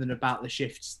rather than about the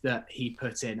shifts that he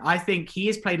put in. I think he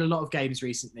has played a lot of games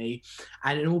recently,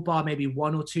 and in all bar maybe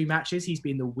 1 or 2 matches, he's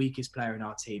been the weakest player in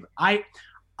our team. I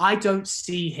don't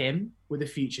see him with a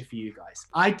future for you guys.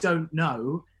 I don't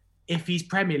know if he's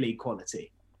Premier League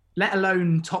quality, let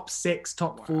alone top 6,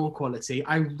 top 4 quality.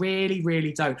 I really,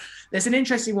 really don't. There's an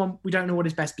interesting one. We don't know what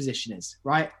his best position is,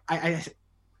 right?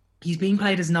 He's being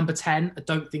played as number 10. I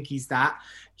don't think he's that.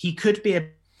 He could be a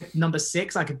number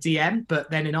 6, like a DM,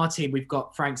 but then in our team, we've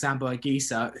got Frank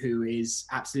Zambo-Anguissa, who is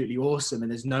absolutely awesome,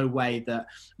 and there's no way that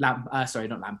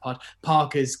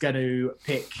Parker's going to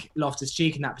pick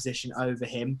Loftus-Cheek in that position over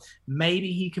him.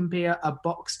 Maybe he can be a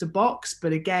box-to-box,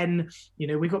 but again, you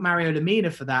know, we've got Mario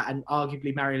Lemina for that, and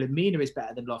arguably Mario Lemina is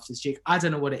better than Loftus-Cheek. I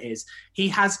don't know what it is. He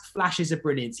has flashes of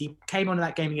brilliance. He came on in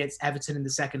that game against Everton in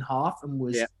the second half and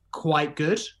was quite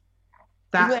good.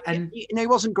 He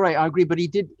wasn't great, I agree, but he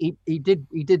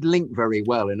did link very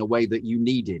well in a way that you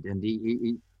needed, and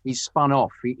he spun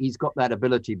off. He's got that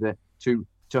ability to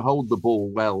hold the ball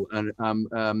well,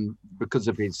 and because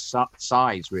of his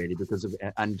size, really,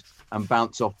 and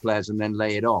bounce off players and then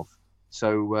lay it off.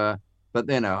 So, but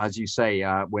then, as you say,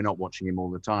 we're not watching him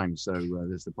all the time, so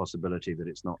there's the possibility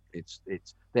that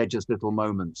they're just little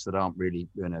moments that aren't really,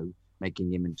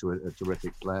 making him into a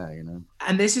terrific player,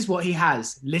 And this is what he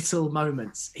has, little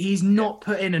moments. He's not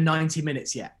put in a 90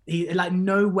 minutes yet. He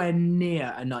nowhere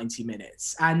near a 90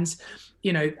 minutes. And,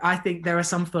 I think there are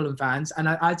some Fulham fans, and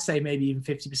I'd say maybe even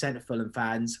 50% of Fulham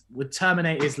fans would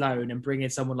terminate his loan and bring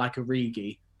in someone like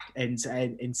Origi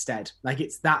instead. Like,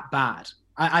 it's that bad.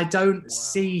 I don't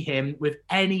see him with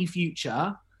any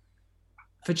future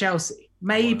for Chelsea.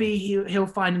 Maybe he'll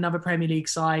find another Premier League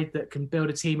side that can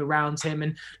build a team around him.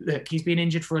 And look, he's been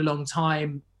injured for a long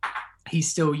time. He's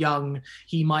still young.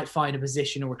 He might find a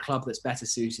position or a club that's better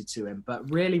suited to him. But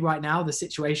really, right now, the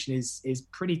situation is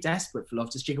pretty desperate for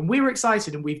Loftus-Cheek. And we were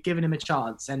excited, and we've given him a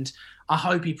chance. And I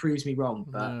hope he proves me wrong.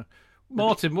 But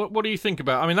Martin, what do you think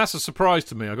about? I mean, that's a surprise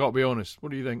to me. I got to be honest.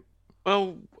 What do you think?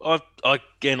 Well, I've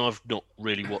not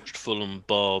really watched Fulham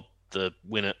bar the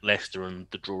win at Leicester and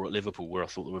the draw at Liverpool, where I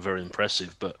thought they were very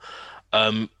impressive. But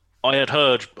I had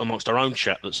heard amongst our own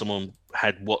chat that someone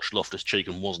had watched Loftus-Cheek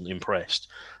and wasn't impressed.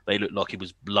 They looked like he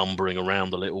was lumbering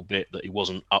around a little bit, that he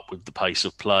wasn't up with the pace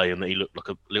of play, and that he looked like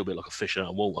a little bit like a fish out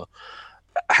of water.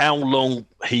 How long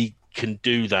he can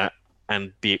do that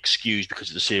and be excused because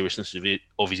of the seriousness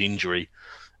of his injury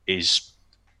is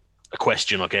a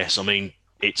question, I guess. I mean,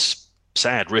 it's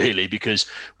sad, really, because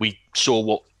we saw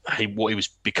what he was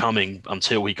becoming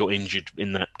until he got injured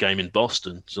in that game in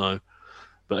Boston. So,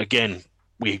 But again,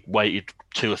 we waited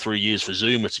 2 or 3 years for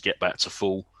Zuma to get back to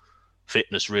full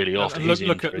fitness, really, after his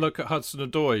injury. Look at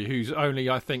Hudson-Odoi, who's only,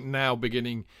 I think, now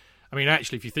beginning. I mean,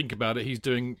 actually, if you think about it, he's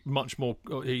doing much more.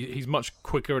 He's much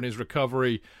quicker in his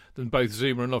recovery than both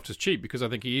Zuma and Loftus-Cheek, because I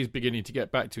think he is beginning to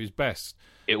get back to his best.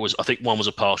 It was, I think, one was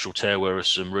a partial tear,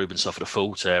 whereas Ruben suffered a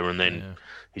full tear, and then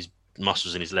his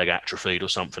muscles in his leg atrophied or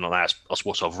something like that. That's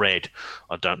what I've read.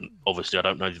 I don't know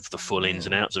the full ins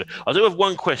and outs of it. I do have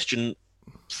one question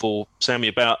for Sammy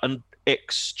about an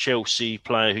ex-Chelsea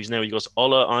player who's now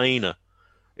Ola Aina.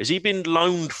 Has he been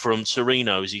loaned from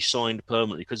Torino? Is he signed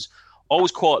permanently? Because I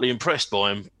was quietly impressed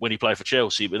by him when he played for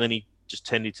Chelsea, but then he just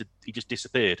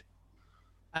disappeared.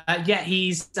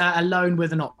 He's a loan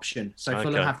with an option. So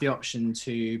Fulham have the option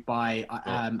to buy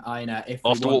Aina.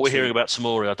 After what we're hearing about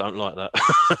Tomori, I don't like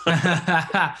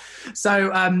that.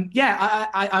 So,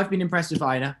 I've been impressed with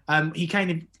Aina. He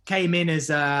came in as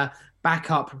a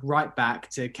backup right back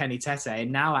to Kenny Tete,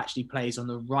 and now actually plays on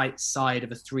the right side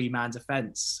of a 3-man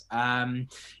defence.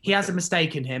 He has a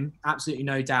mistake in him, absolutely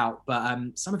no doubt, but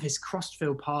some of his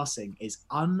crossfield passing is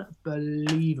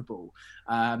unbelievable.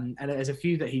 And there's a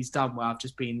few that he's done where I've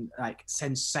just been like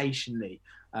sensationally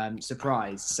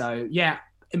surprised. So yeah,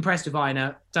 impressed with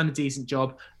Aina, done a decent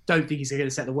job. Don't think he's going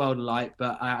to set the world alight,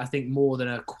 but I think more than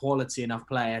a quality enough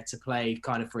player to play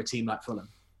kind of for a team like Fulham.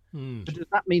 So does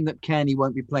that mean that Kearney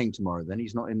won't be playing tomorrow? Then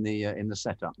he's not in the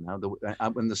setup now.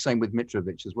 And the same with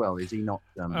Mitrovic as well. Is he not?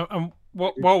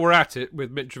 While we're at it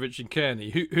with Mitrovic and Kearney,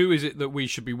 who is it that we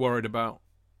should be worried about?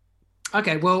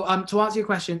 Okay, well, to answer your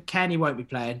question, Kearney won't be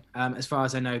playing, as far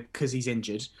as I know, because he's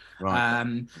injured.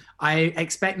 Right. I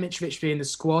expect Mitrovic to be in the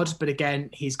squad, but again,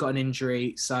 he's got an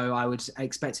injury, so I would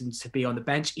expect him to be on the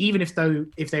bench, even if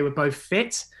they were both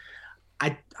fit.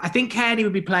 I think Kearney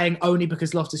would be playing only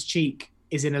because Loftus-Cheek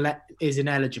is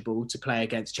ineligible to play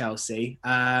against Chelsea.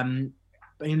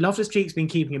 Loftus-Cheek's been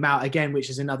keeping him out again, which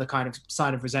is another kind of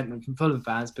sign of resentment from Fulham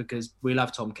fans, because we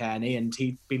love Tom Kearney and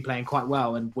he's been playing quite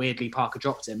well, and weirdly Parker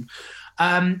dropped him.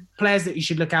 Players that you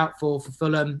should look out for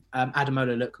Fulham,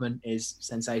 Ademola Lookman is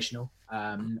sensational.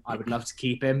 I would love to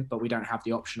keep him, but we don't have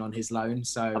the option on his loan.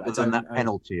 So other than that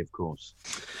penalty, of course.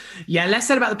 Yeah, less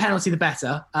said about the penalty, the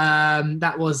better.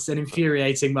 That was an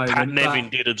infuriating moment. Pat Nevin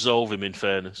did absolve him. In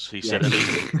fairness, he said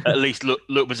at least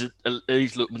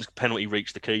Lookman's penalty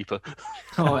reached the keeper.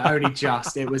 Oh, only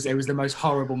just. It was the most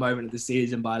horrible moment of the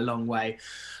season by a long way.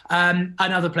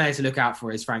 Another player to look out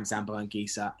for is Frank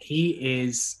Zambo-Anguissa. He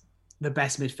is the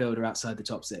best midfielder outside the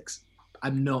top 6.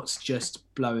 I'm not just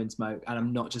blowing smoke, and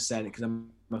I'm not just saying it because I'm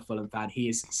a Fulham fan. He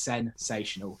is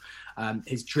sensational.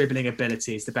 His dribbling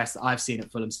ability is the best that I've seen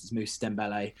at Fulham since Moussa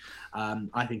Dembele.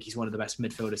 I think he's one of the best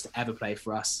midfielders to ever play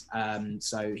for us.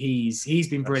 So he's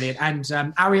been brilliant. And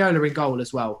Areola in goal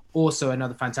as well. Also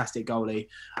another fantastic goalie.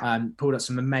 Pulled up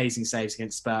some amazing saves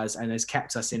against Spurs and has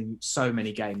kept us in so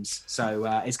many games. So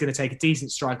it's going to take a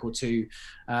decent strike or two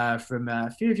from a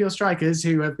few of your strikers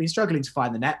who have been struggling to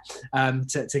find the net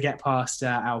to get past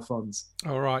Alphonse.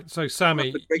 All right. So,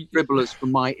 Sammy. One of the great dribblers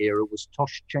from my era was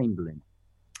Tosh Chamberlain.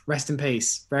 Rest in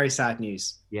peace. Very sad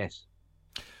news. Yes.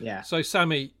 Yeah. So,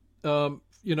 Sammy,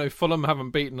 Fulham haven't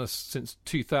beaten us since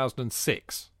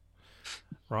 2006,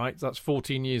 right? That's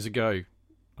 14 years ago.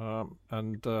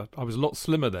 And I was a lot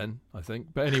slimmer then, I think.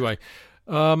 But anyway,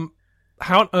 how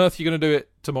on earth are you going to do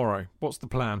it tomorrow? What's the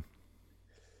plan?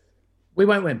 We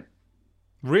won't win.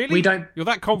 Really? We don't. You're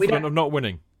that confident of not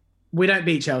winning? We don't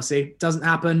beat Chelsea. Doesn't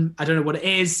happen. I don't know what it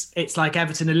is. It's like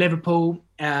Everton and Liverpool.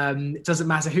 It doesn't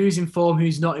matter who's in form,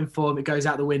 who's not in form. It goes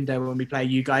out the window when we play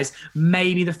you guys.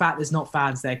 Maybe the fact there's not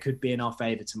fans there could be in our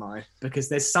favour tomorrow, because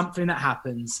there's something that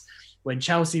happens when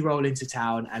Chelsea roll into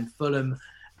town and Fulham,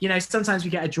 sometimes we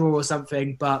get a draw or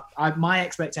something, but my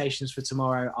expectations for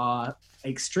tomorrow are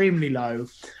extremely low.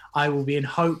 I will be in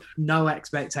hope, no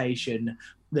expectation.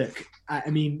 Look, I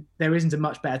mean, there isn't a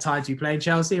much better time to be playing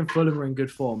Chelsea, and Fulham are in good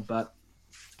form, but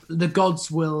the gods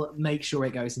will make sure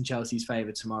it goes in Chelsea's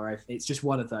favour tomorrow. It's just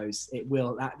one of those. It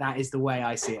will. That is the way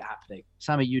I see it happening.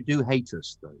 Sammy, you do hate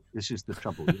us, though. This is the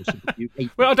trouble. You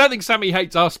hate I don't think Sammy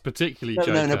hates us particularly,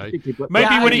 JK. No, particularly. But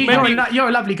Maybe you're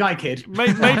a lovely guy, kid.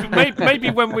 Maybe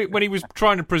when he was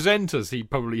trying to present us, he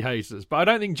probably hates us, but I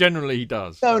don't think generally he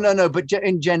does. No. But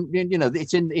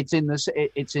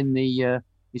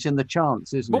it's in the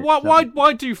chants, isn't it? But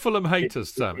why do Fulham hate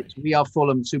us, Sammy? We are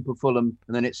Fulham, Super Fulham,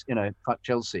 and then it's fuck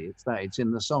Chelsea. It's that. It's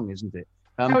in the song, isn't it?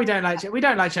 No, we don't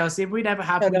like Chelsea. We never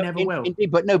have. We never will.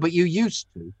 Indeed, but you used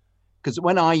to, because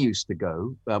when I used to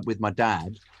go with my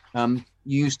dad, you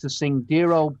used to sing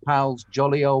 "Dear Old Pals,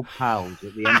 Jolly Old Pals"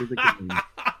 at the end of the game.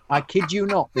 I kid you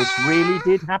not, this really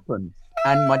did happen.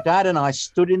 And my dad and I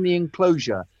stood in the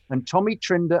enclosure And Tommy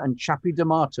Trinder and Chappie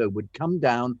D'Amato would come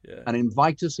down and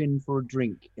invite us in for a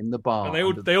drink in the bar. And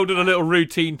they all did a little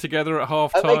routine together at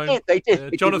half time. They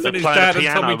did. Jonathan, his dad, and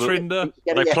Tommy Trinder.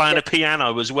 They playing a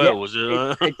piano as well, was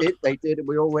it? They did. And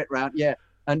we all went round,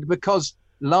 And because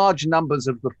large numbers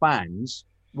of the fans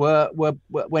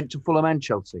went to Fulham and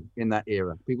Chelsea in that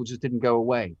era, people just didn't go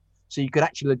away. So you could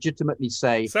actually legitimately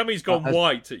say... Sammy's gone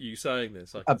white at you saying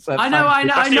this.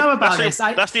 I know about this.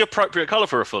 That's the appropriate colour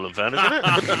for a Fulham fan, isn't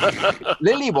it?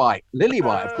 Lily white,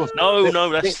 of course. No,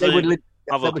 that's the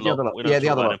other lot. The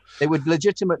other lot. They would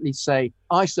legitimately say,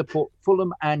 I support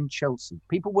Fulham and Chelsea.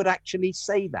 People would actually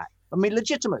say that. I mean,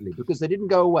 legitimately, because they didn't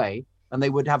go away and they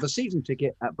would have a season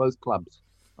ticket at both clubs.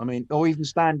 I mean, or even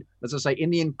stand, as I say, in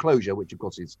the enclosure, which of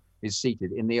course is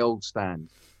seated in the old stand.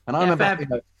 And I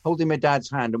remember holding my dad's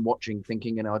hand and watching,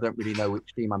 thinking, I don't really know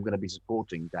which team I'm going to be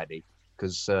supporting, Daddy,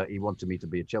 because he wanted me to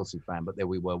be a Chelsea fan. But there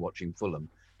we were watching Fulham,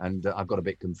 and I got a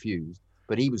bit confused.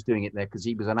 But he was doing it there because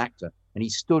he was an actor, and he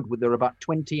stood there were about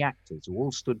 20 actors who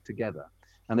all stood together,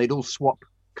 and they'd all swap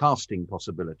casting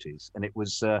possibilities, and it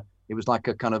was like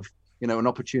a kind of an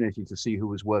opportunity to see who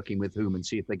was working with whom and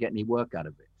see if they get any work out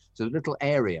of it. So a little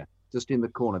area just in the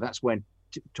corner. That's when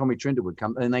Tommy Trinder would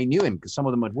come, and they knew him because some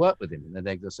of them had worked with him, and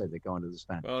they just said they go under the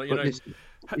stand. Well,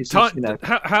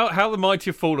 how the mighty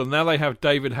have fallen. Now they have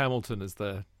David Hamilton as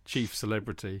their chief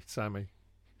celebrity. Sammy.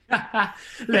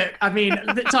 Look, I mean,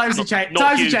 times have changed.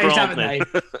 Times have changed, haven't they?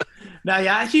 No,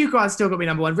 Hugh Grant's still got to be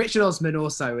number one. Richard Osman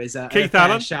also is. Keith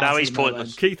Allen. Now he's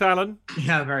pointless. Keith Allen.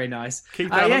 Yeah, very nice.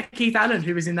 Keith Allen. Keith Allen,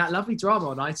 who was in that lovely drama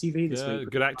on ITV this week.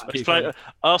 Good actor.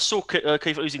 I saw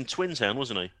Keith. He was in Twin Town,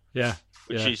 wasn't he? Yeah.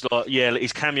 Which is like,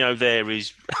 his cameo there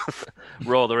is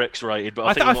rather X-rated.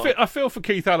 But I feel for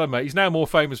Keith Allen, mate. He's now more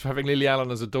famous for having Lily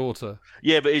Allen as a daughter.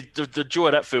 Yeah, but the joy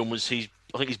of that film was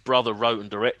I think his brother wrote and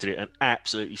directed it and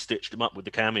absolutely stitched him up with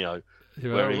the cameo.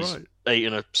 Where he's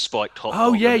eating a spiked hot dog.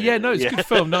 Oh, yeah. No, it's a good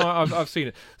film. No, I've seen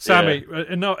it. Sammy,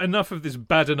 enough of this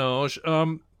badinage.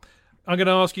 I'm going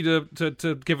to ask you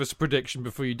to give us a prediction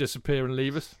before you disappear and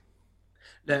leave us.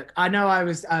 Look, I know I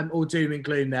was all doom and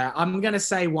gloom there. I'm going to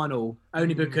say 1-1,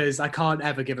 only because I can't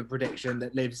ever give a prediction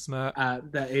that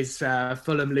that is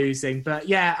Fulham losing. But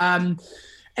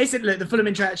look, the Fulham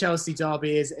and Chelsea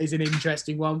derby is an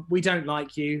interesting one. We don't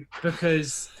like you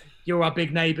because you're our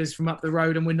big neighbours from up the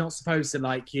road, and we're not supposed to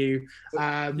like you. We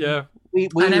love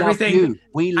you.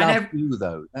 We love you,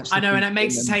 though. I know, and it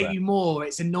makes us hate you more.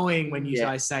 It's annoying when you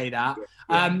guys say that.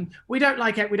 Yeah. We don't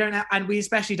like it. And we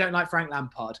especially don't like Frank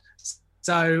Lampard.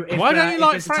 So why don't you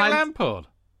like Frank Lampard?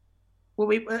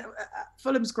 Well,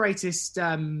 Fulham's greatest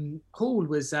haul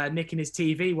was nicking his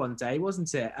TV one day,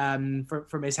 wasn't it?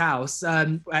 From his house.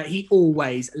 He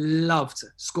always loved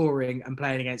scoring and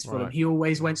playing against Fulham. Right. He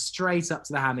always went straight up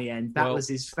to the hammy end. That was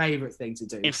his favourite thing to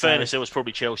do. In fairness, there was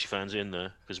probably Chelsea fans in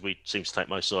there because we seem to take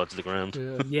most sides of the ground.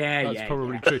 That's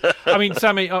probably true. I mean,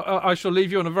 Sammy, I shall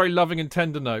leave you on a very loving and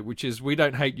tender note, which is we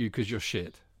don't hate you because you're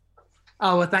shit.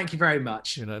 Oh, well, thank you very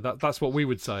much. That's what we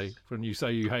would say when you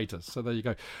say you hate us. So there you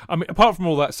go. I mean, apart from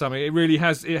all that, Sammy, it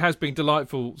has been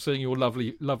delightful seeing your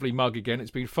lovely mug again.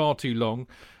 It's been far too long.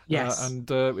 Yes.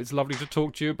 And it's lovely to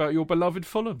talk to you about your beloved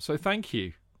Fulham. So thank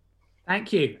you.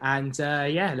 Thank you. And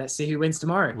let's see who wins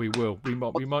tomorrow. We will. We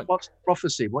might. What's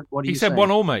prophecy? What are you saying? He said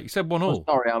 1-1, mate. He said 1-1.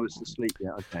 Sorry, I was asleep. Yeah,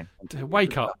 okay.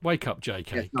 Wake up,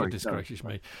 JK. Goodness gracious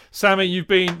me, Sammy, you've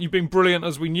been brilliant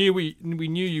as we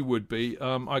knew you would be.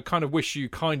 I kind of wish you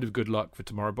kind of good luck for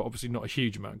tomorrow, but obviously not a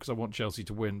huge amount because I want Chelsea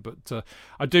to win. But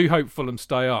I do hope Fulham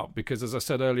stay up because, as I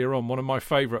said earlier on, one of my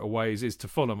favourite aways is to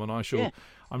Fulham, and I shall. Yeah.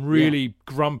 I'm really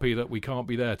grumpy that we can't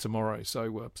be there tomorrow.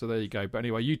 So there you go. But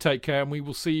anyway, you take care, and we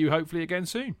will see you hopefully again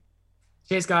soon.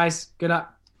 Cheers, guys. Good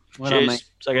luck.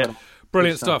 Cheers. Again.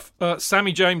 Brilliant stuff.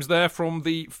 Sammy James there from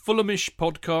the Fulhamish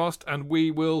podcast, and we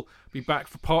will be back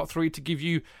for part 3 to give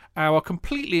you our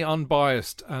completely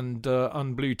unbiased and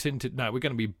unblue tinted. No, we're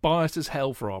going to be biased as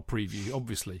hell for our preview,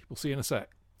 obviously. We'll see you in a sec.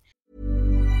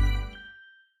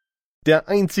 Der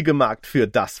einzige Markt für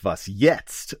das, was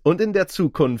jetzt und in der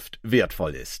Zukunft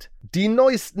wertvoll ist. Die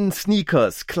neuesten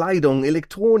Sneakers, Kleidung,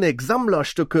 Elektronik,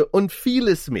 Sammlerstücke und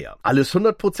vieles mehr. Alles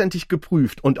 100%ig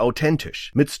geprüft und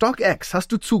authentisch. Mit StockX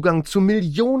hast du Zugang zu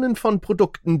Millionen von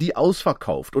Produkten, die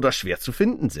ausverkauft oder schwer zu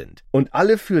finden sind. Und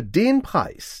alle für den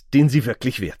Preis, den sie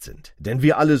wirklich wert sind. Denn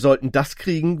wir alle sollten das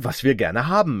kriegen, was wir gerne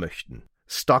haben möchten.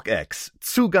 StockX.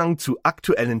 Zugang zu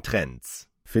aktuellen Trends.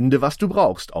 Finde, was du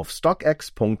brauchst auf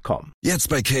StockX.com. Jetzt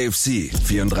bei KFC.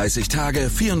 34 Tage,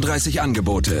 34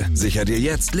 Angebote. Sicher dir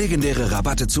jetzt legendäre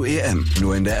Rabatte zu EM.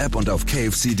 Nur in der App und auf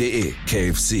kfc.de.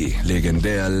 KFC.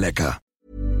 Legendär lecker.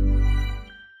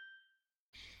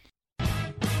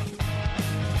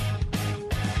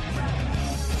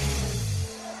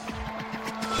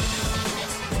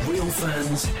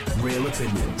 fans, real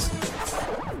opinions.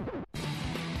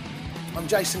 I'm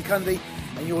Jason Cundy,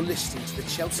 and you're listening to the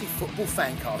Chelsea Football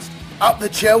Fancast. Up the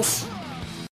Chelsea!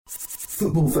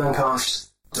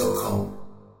 Footballfancast.com.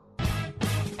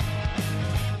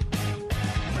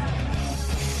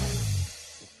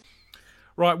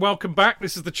 Right, welcome back.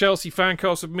 This is the Chelsea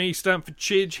Fancast with me, Stamford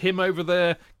Chidge, him over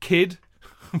there, Kid.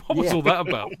 What was all that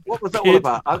about? What was that all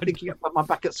about? I'm thinking about my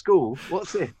back at school.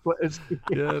 What's it?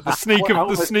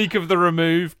 The sneak of the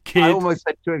remove, Kid. I almost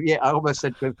said to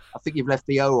him, I think you've left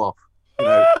the O off.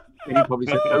 And he probably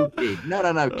said, "Oh, kid."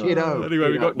 No, kiddo.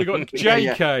 Anyway, we got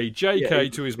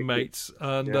JK to his mates,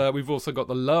 and we've also got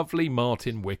the lovely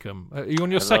Martin Wickham. Are you on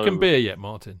your second beer yet,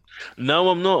 Martin? No,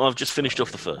 I'm not. I've just finished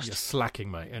off the first. You're slacking,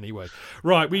 mate. Anyway,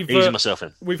 right, we've easing myself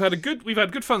in. We've had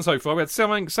good fun so far. We had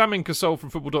Sam Ingersoll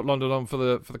from Football.London on for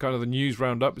the kind of the news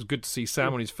roundup. It was good to see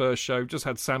Sam on his first show. Just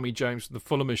had Sammy James from the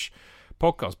Fulhamish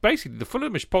podcast. Basically, the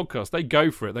Fulhamish podcast, they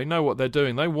go for it. They know what they're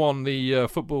doing. They won the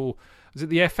football. Is it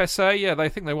the FSA? Yeah, they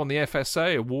think they won the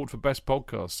FSA award for best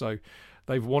podcast. So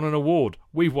they've won an award.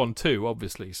 We've won two,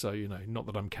 obviously. So, not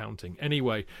that I'm counting.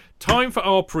 Anyway, time for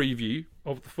our preview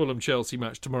of the Fulham-Chelsea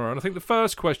match tomorrow. And I think the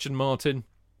first question, Martin,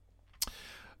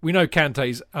 we know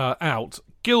Kante's out.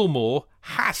 Gilmour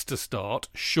has to start,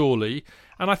 surely.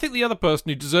 And I think the other person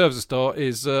who deserves a start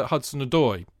is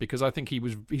Hudson-Odoi, because I think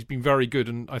he's been very good,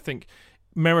 and I think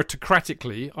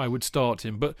meritocratically I would start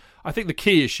him. But I think the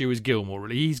key issue is Gilmour,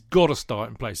 really. He's got to start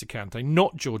in place of Kante,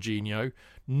 not Jorginho,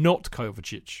 not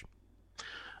Kovacic.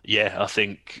 Yeah, I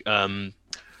think I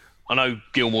know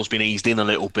Gilmour's been eased in a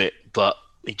little bit, but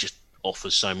he just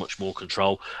offers so much more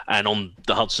control. And on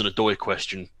the Hudson-Odoi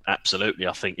question, absolutely.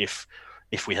 I think if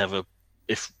we're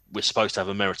supposed to have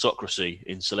a meritocracy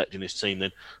in selecting this team,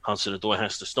 then Hudson-Odoi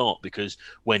has to start, because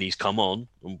when he's come on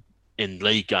in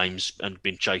league games and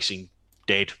been chasing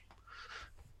dead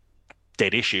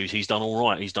issues, he's done all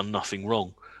right. He's done nothing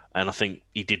wrong, and I think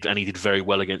he did very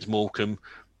well against Morecambe.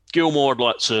 Gilmour,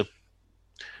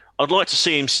 I'd like to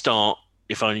see him start,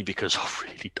 if only because I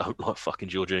really don't like fucking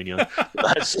Jorginho.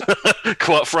 That's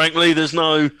quite frankly, there's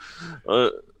no.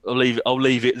 I'll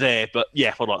leave it there. But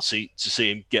yeah, I'd like to see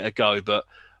him get a go. But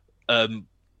at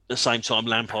the same time,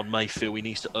 Lampard may feel he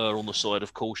needs to err on the side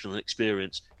of caution and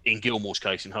experience. In Gilmour's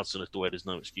case, in Hudson-Odoi, there's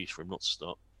no excuse for him not to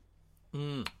start.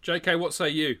 JK, what say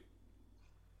you?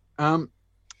 I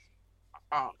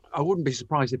wouldn't be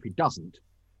surprised if he doesn't,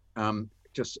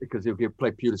 just because he'll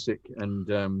play Pulisic and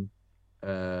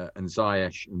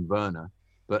Ziyech and Werner.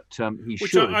 But he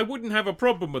Which should. I wouldn't have a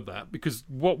problem with that, because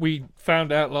what we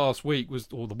found out last week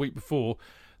or the week before,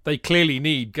 they clearly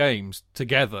need games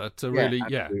together to really,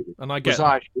 And I get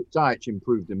Ziyech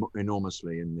improved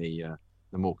enormously in the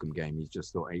Morecambe game. He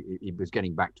just thought he was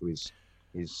getting back to his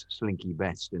slinky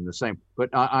best in the same. But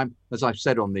I'm, as I've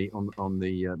said on the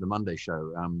Monday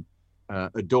show,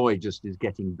 Odoi just is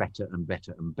getting better and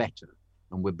better and better,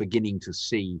 and we're beginning to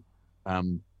see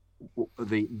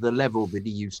the level that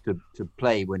he used to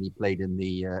play when he played in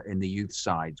the youth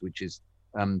sides, which is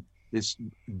this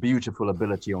beautiful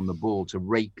ability on the ball to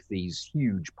rake these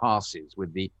huge passes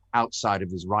with the outside of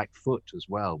his right foot as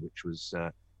well, which was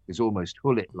almost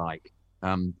Hullet-like.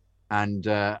 My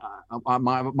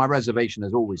reservation,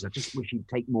 as always, I just wish he'd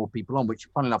take more people on, which,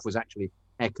 fun enough, was actually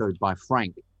echoed by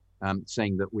Frank,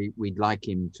 saying that we'd like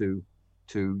him to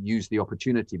use the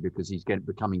opportunity, because he's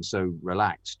becoming so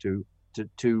relaxed, to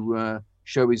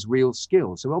show his real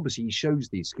skills. So obviously he shows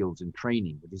these skills in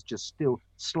training, but he's just still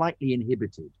slightly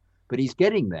inhibited. But he's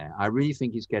getting there. I really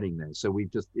think he's getting there. So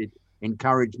we've just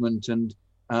encouragement and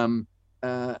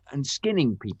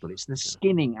skinning people. It's the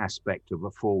skinning aspect of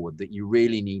a forward that you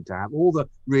really need to have. All the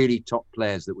really top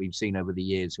players that we've seen over the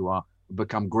years who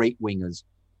become great wingers,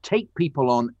 take people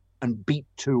on and beat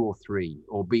two or three,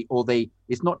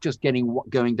 it's not just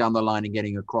going down the line and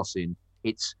getting a cross in.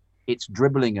 It's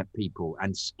dribbling at people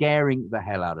and scaring the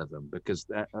hell out of them, because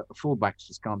fullbacks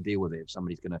just can't deal with it if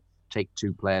somebody's going to take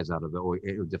two players out of it, or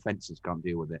defences can't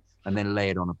deal with it, and then lay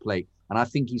it on a plate. And I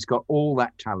think he's got all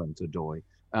that talent, Odoi.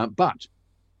 But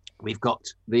we've got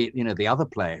the other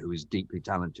player who is deeply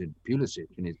talented, Pulisic,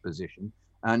 in his position,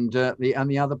 and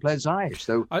the other player, Ziyech.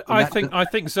 So I think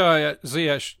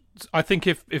Ziyech. I think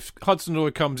if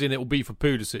Hudson-Odoi comes in, it will be for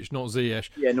Pulisic, not Ziyech.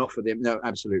 Yeah, not for them. No,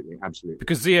 absolutely.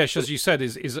 Because Ziyech, as you said,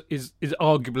 is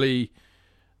arguably.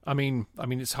 I mean,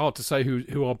 it's hard to say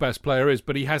who our best player is,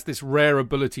 but he has this rare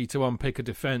ability to unpick a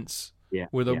defence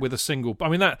with a single. I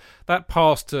mean, that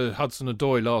pass to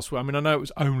Hudson-Odoi last week. I mean, I know it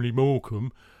was only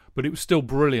Morecambe, but it was still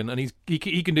brilliant, and he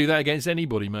can do that against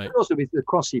anybody, mate. And also with the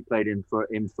cross he played in for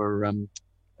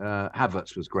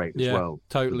Havertz was great as well.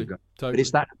 Totally. But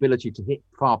it's that ability to hit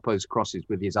far post crosses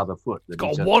with his other foot. He's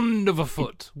got a wonderful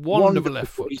foot, wonderful left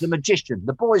foot. He's a magician.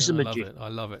 The boy's a magician. I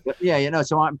love it. But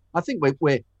so I think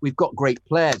we've got great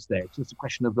players there. It's just a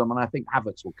question of them, and I think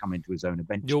Havertz will come into his own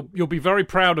eventually. You'll be very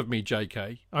proud of me,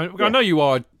 JK. I know you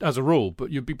are as a rule, but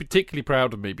you'll be particularly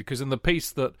proud of me because in the piece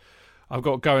that I've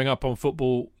got going up on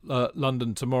Football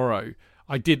London tomorrow,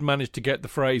 I did manage to get the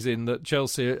phrase in that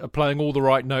Chelsea are playing all the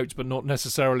right notes, but not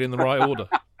necessarily in the right order.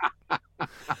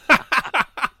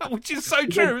 Which is so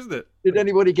true, isn't it? Did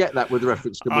anybody get that with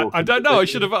reference to Morecambe? I don't know. I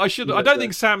should have. I don't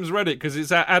think Sam's read it because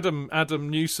it's Adam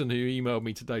Newson who emailed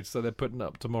me today, so they're putting it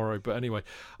up tomorrow. But anyway,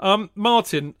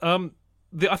 Martin,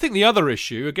 I think the other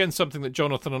issue, again, something that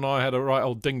Jonathan and I had a right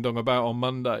old ding dong about on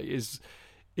Monday, is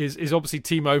obviously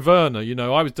Timo Werner. You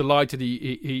know, I was delighted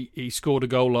he scored a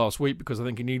goal last week because I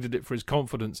think he needed it for his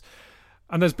confidence.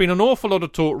 And there's been an awful lot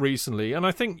of talk recently, and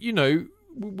I think, you know,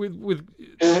 with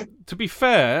to be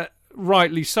fair,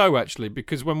 rightly so actually,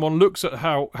 because when one looks at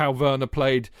how Werner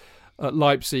played at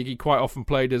Leipzig, he quite often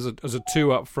played as a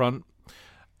two up front.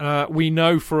 We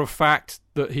know for a fact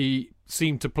that he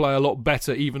seemed to play a lot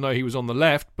better even though he was on the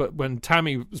left, but when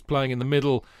Tammy was playing in the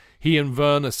middle, he and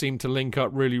Werner seemed to link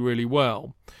up really, really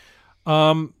well.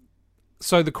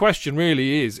 So the question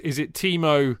really is it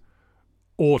Timo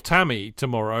or Tammy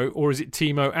tomorrow, or is it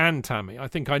Timo and Tammy? I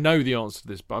think I know the answer to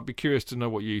this, but I'd be curious to know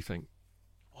what you think.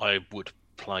 I would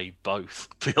play both.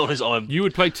 To be honest, You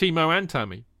would play Timo and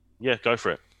Tammy? Yeah, go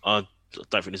for it. I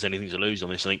don't think there's anything to lose on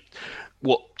this. I think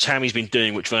what Tammy's been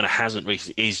doing, which Werner hasn't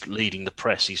recently, is leading the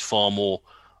press. He's far more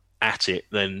at it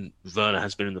than Werner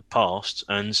has been in the past,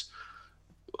 and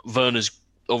Werner's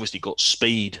obviously got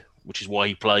speed, which is why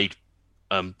he played,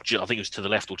 I think it was to the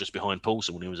left or just behind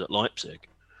Poulsen when he was at Leipzig.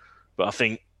 But I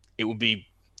think it would be,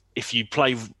 if you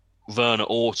play Werner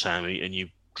or Tammy and you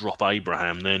drop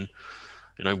Abraham, then,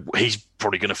 you know, he's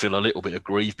probably going to feel a little bit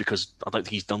aggrieved because I don't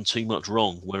think he's done too much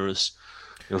wrong, whereas,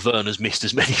 you know, Werner's missed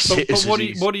as many sitters.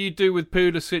 But what do you do with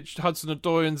Pulisic,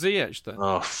 Hudson-Odoi and Ziyech then?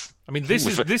 I mean, this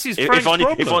is Frank's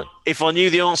problem. If I knew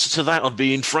the answer to that, I'd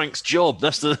be in Frank's job.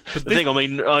 That's the thing. I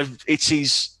mean,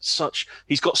 he's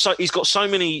got so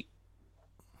many.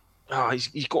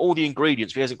 He's got all the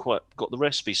ingredients, but he hasn't quite got the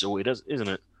recipe sorted, isn't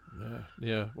it?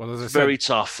 Yeah. Well, as I said, very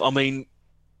tough. I mean,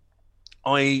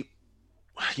 it's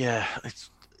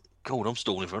God. I'm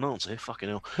stalling for an answer here. Fucking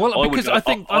hell. Well, because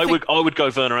I would go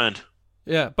Werner and.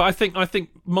 Yeah, but I think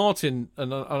Martin,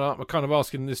 and I'm kind of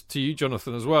asking this to you,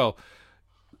 Jonathan, as well.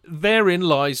 Therein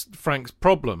lies Frank's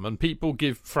problem, and people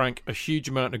give Frank a huge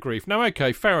amount of grief. Now,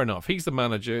 okay, fair enough. He's the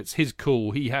manager; it's his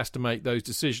call. He has to make those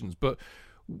decisions. But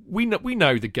we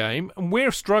know the game, and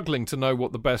we're struggling to know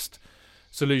what the best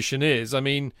solution is. I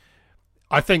mean,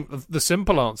 I think the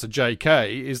simple answer,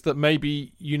 JK, is that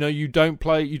maybe you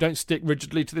don't stick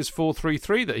rigidly to this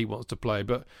 4-3-3 that he wants to play,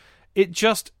 but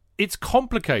it's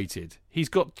complicated. He's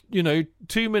got,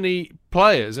 too many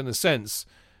players in a sense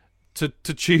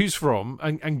to choose from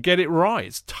and get it right.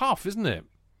 It's tough, isn't it?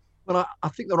 Well, I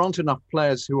think there aren't enough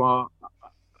players who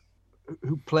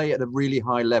play at a really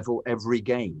high level every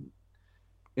game.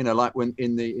 Like when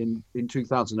in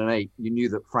 2008, you knew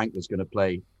that Frank was going to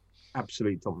play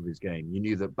absolutely top of his game. You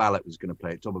knew that Ballot was going to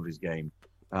play at top of his game.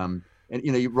 And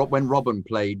when Robben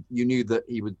played, you knew that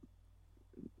he would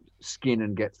skin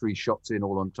and get 3 shots in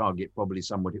all on target. Probably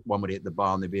one would hit the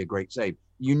bar and there'd be a great save.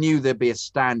 You knew there'd be a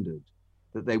standard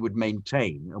that they would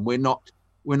maintain, and we're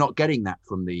not getting that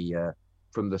from the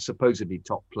supposedly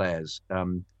top players.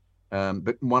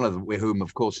 But one of them, whom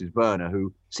of course is Werner,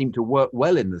 who seemed to work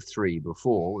well in the 3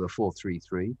 before the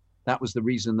 4-3-3. That was the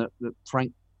reason that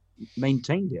Frank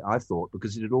maintained it, I thought,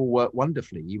 because it had all worked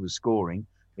wonderfully. He was scoring,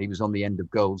 he was on the end of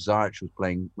goals. Ziyech was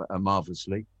playing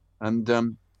marvelously, and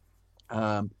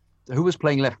who was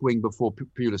playing left wing before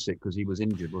Pulisic, because he was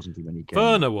injured, wasn't he, when he came?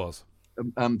 Werner was.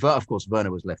 Of course,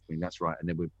 Werner was left wing. That's right, and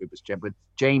then it was James. But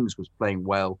James was playing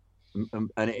well, and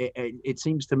it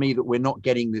seems to me that we're not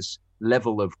getting this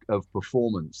level of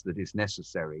performance that is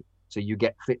necessary. So you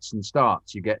get fits and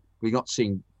starts. We're not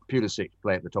seeing Pulisic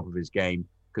play at the top of his game,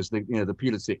 because the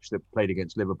Pulisic that played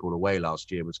against Liverpool away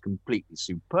last year was completely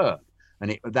superb,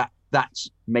 and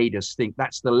that's made us think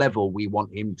that's the level we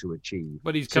want him to achieve.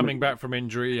 But he's coming back from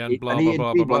injury and blah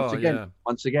blah blah.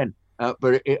 Once again.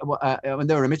 But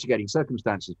there are mitigating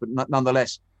circumstances. But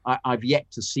nonetheless, I've yet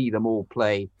to see them all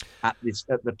play at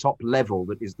the top level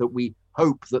that we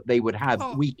hope that they would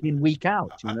have week in, week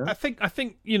out. I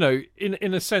think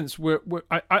in a sense,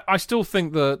 I still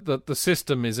think the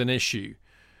system is an issue,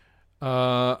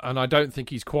 and I don't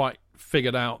think he's quite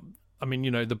figured out. I mean,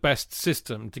 the best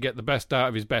system to get the best out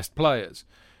of his best players.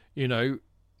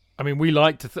 I mean, we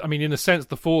like to. In a sense,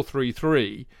 the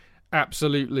 4-3-3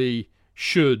 absolutely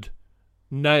should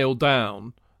nail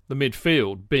down the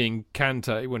midfield, being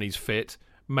Kante when he's fit,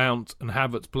 Mount and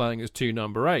Havertz playing as 2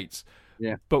 number 8s.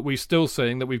 Yeah. But we're still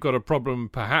saying that we've got a problem,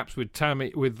 perhaps with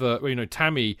Tammy.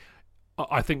 Tammy,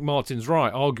 I think Martin's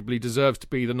right. Arguably deserves to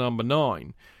be the number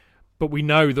 9. But we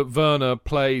know that Werner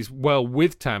plays well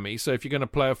with Tammy. So if you're going to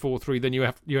play a 4-3, then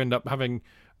you end up having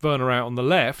Werner out on the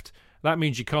left. That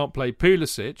means you can't play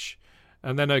Pulisic.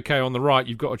 And then, on the right,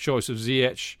 you've got a choice of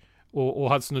Ziyech or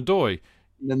Hudson-Odoi.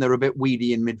 Then they're a bit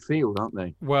weedy in midfield, aren't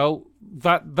they? Well,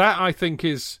 that I think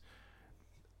is...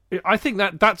 I think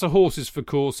that's a horses for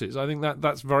courses. I think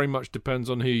that's very much depends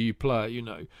on who you play,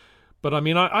 But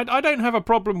I don't have a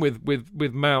problem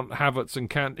with Mount, Havertz, and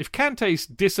Kante. If Kante's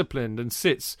disciplined and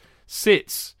sits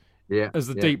as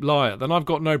the deep liar, then I've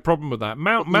got no problem with that.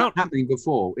 Mount happening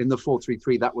before in the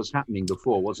 4-3-3. That was happening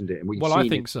before, wasn't it? And I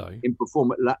think so. In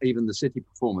even the City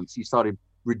performance, he started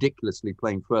ridiculously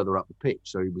playing further up the pitch,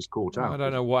 so he was caught out. I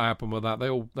don't know what happened with that. They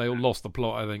all lost the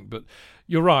plot, I think. But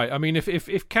you're right.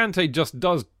 If Kante just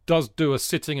does do a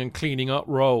sitting and cleaning up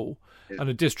role and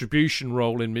a distribution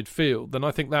role in midfield, then I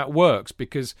think that works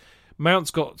because Mount's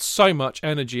got so much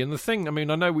energy. And the thing,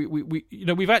 I know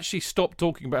we've actually stopped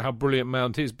talking about how brilliant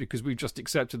Mount is because we've just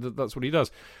accepted that that's what he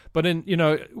does. But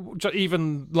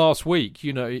even last week,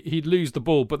 he'd lose the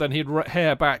ball, but then he'd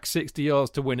hair back 60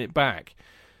 yards to win it back.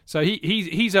 So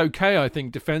he's okay, I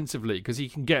think, defensively because he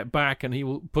can get back and he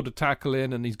will put a tackle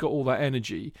in and he's got all that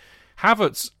energy.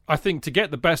 Havertz, I think, to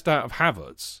get the best out of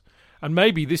Havertz, and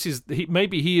maybe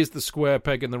he is the square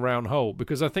peg in the round hole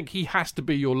because I think he has to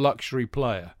be your luxury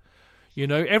player.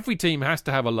 Every team has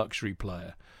to have a luxury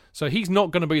player. So he's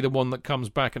not going to be the one that comes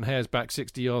back and hairs back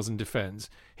 60 yards in defence.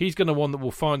 He's going to be one that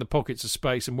will find the pockets of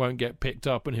space and won't get picked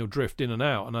up and he'll drift in and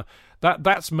out. And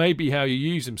that's maybe how you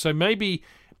use him. So maybe...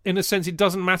 in a sense, it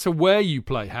doesn't matter where you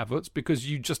play Havertz because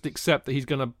you just accept that he's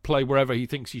going to play wherever he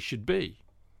thinks he should be.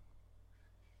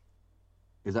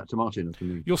 Is that to Martin or to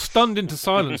me? You're stunned into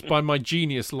silence by my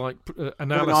genius-like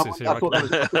analysis here.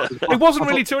 It wasn't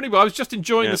really to anybody. I was just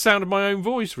enjoying the sound of my own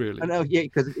voice, really. I know,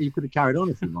 because you could have carried on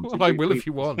if you wanted. Well, I will if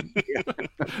you want.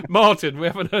 Martin, we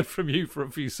haven't heard from you for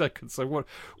a few seconds. So what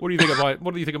do you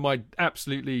think of my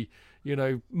absolutely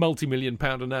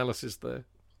multi-million-pound analysis there?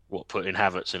 What, putting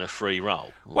Havertz in a free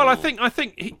role? Well, I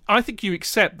think you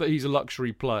accept that he's a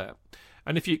luxury player.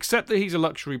 And if you accept that he's a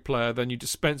luxury player, then you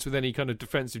dispense with any kind of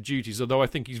defensive duties, although I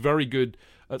think he's very good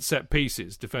at set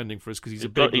pieces defending for us because he's a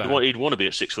big lad. He'd want to be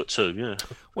at 6'2", yeah.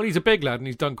 Well, he's a big lad and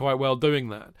he's done quite well doing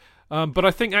that. But I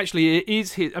think actually it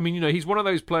is his... he's one of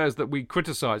those players that we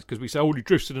criticise because we say, he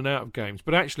drifts in and out of games.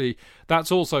 But actually,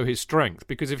 that's also his strength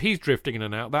because if he's drifting in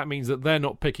and out, that means that they're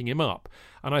not picking him up.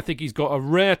 And I think he's got a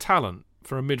rare talent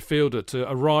for a midfielder to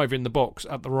arrive in the box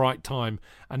at the right time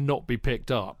and not be picked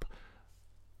up.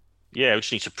 Yeah, we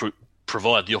just need to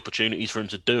provide the opportunities for him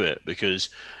to do it because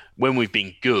when we've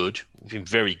been good, we've been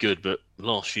very good, but the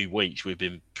last few weeks we've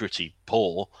been pretty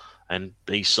poor and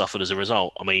he's suffered as a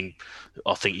result.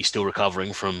 I think he's still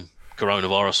recovering from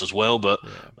coronavirus as well, but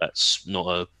that's not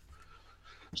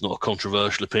a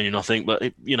controversial opinion, I think. But,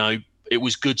 it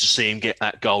was good to see him get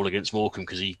that goal against Morecambe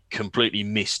because he completely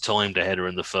mistimed a header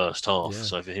in the first half. Yeah.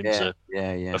 So for him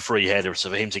a free header, so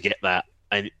for him to get that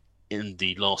and in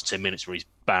the last 10 minutes where he's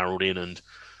barreled in and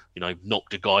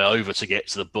knocked a guy over to get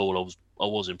to the ball, I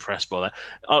was impressed by that.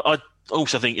 I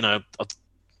also think I'm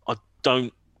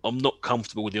not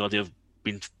comfortable with the idea of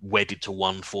being wedded to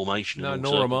one formation. No,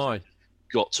 nor am I.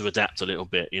 Got to adapt a little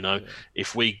bit.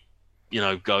 If we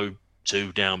go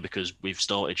 2 down because we've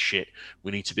started shit,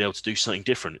 we need to be able to do something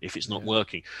different if it's not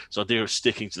working. So the idea of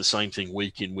sticking to the same thing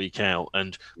week in, week out,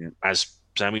 and as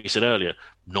Sammy said earlier,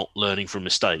 not learning from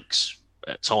mistakes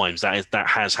at times, that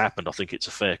has happened. I think it's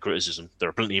a fair criticism. There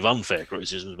are plenty of unfair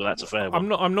criticisms, but that's a fair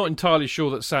one. I'm not entirely sure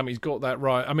that Sammy's got that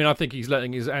right. I think he's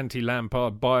letting his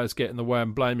anti-Lampard bias get in the way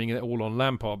and blaming it all on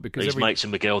Lampard because he's mates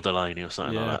with Miguel Delaney or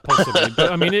something like that. Possibly.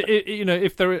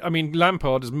 But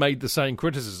Lampard has made the same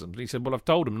criticisms. He said, "Well, I've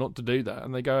told him not to do that,"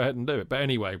 and they go ahead and do it. But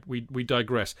anyway, we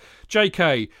digress.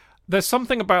 JK, there's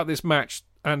something about this match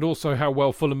and also how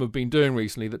well Fulham have been doing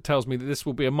recently that tells me that this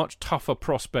will be a much tougher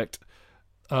prospect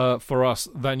for us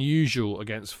than usual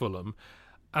against Fulham,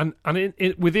 and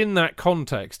within that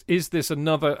context, is this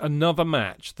another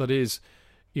match that is,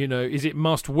 is it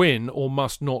must win or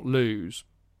must not lose?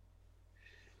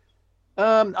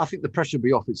 I think the pressure will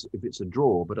be off if it's a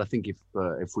draw, but I think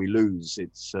if we lose,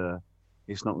 it's not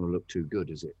going to look too good,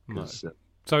 is it? No.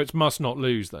 So it's must not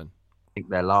lose then. I think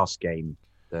their last game,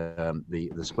 the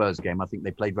Spurs game, I think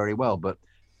they played very well, but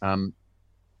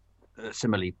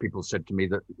similarly, people said to me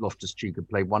that Loftus-Cheek had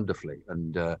played wonderfully,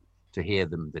 and to hear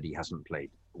them that he hasn't played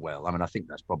well. I mean, I think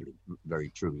that's probably very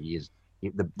true. He is.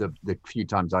 The few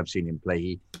times I've seen him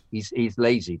play, he's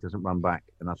lazy, doesn't run back,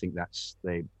 and I think that's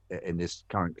in this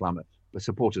current climate. The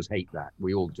supporters hate that.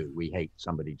 We all do. We hate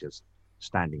somebody just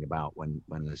standing about when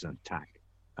there's an attack.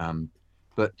 To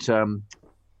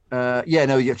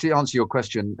answer your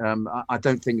question, I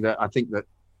don't think that. I think that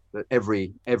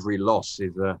every loss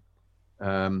is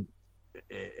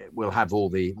will have all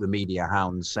the media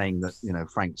hounds saying that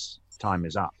Frank's time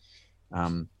is up.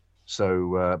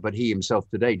 But he himself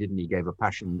today, didn't he? Gave a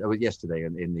passion. Yesterday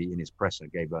in his presser,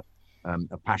 gave a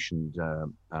passioned.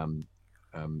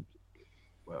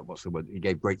 What's the word? He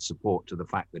gave great support to the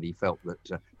fact that he felt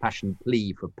that passionate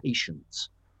plea for patience,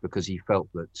 because he felt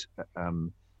that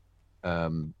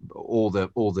all the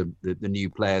new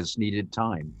players needed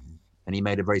time, and he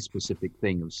made a very specific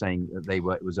thing of saying that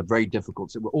it was a very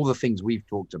difficult. All the things we've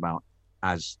talked about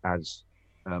as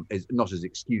not as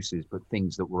excuses, but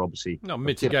things that were obviously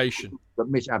mitigation. But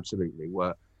absolutely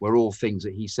were all things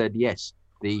that he said. Yes,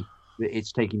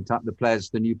 it's taking time.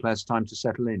 The new players, time to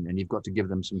settle in, and you've got to give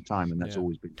them some time, and that's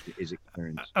always been his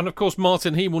experience. And of course,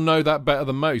 Martin, he will know that better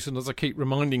than most. And as I keep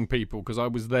reminding people, because I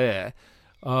was there,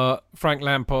 Frank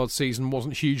Lampard's season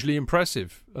wasn't hugely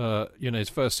impressive. His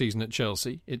first season at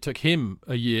Chelsea, it took him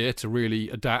a year to really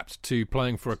adapt to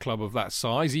playing for a club of that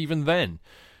size. Even then.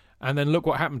 And then look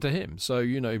what happened to him. So,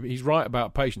 he's right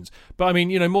about patience. But, I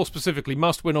mean, more specifically,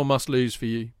 must win or must lose for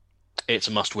you? It's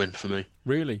a must win for me.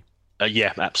 Really?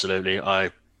 Yeah, absolutely.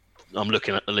 I'm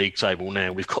looking at the league table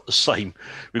now. We've got the same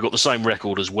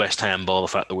record as West Ham, by the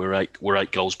fact that we're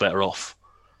eight goals better off.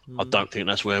 I don't think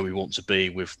that's where we want to be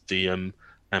with the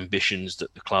ambitions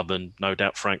that the club and no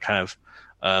doubt Frank have.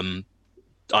 I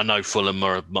know Fulham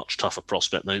are a much tougher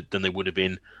prospect than they would have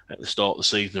been at the start of the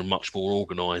season. They're much more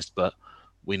organised, but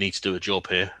we need to do a job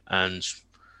here, and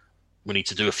we need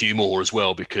to do a few more as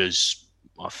well, because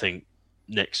I think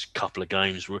next couple of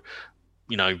games,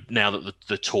 now that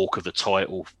the talk of the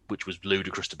title, which was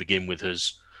ludicrous to begin with,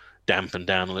 has dampened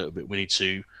down a little bit, we need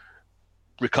to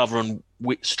recover and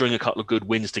string a couple of good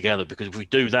wins together, because if we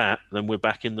do that, then we're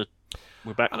back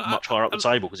much higher up the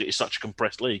table, because it is such a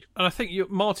compressed league. And I think,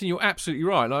 Martin, you're absolutely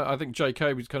right. I think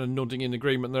JK was kind of nodding in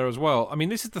agreement there as well. I mean,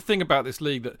 this is the thing about this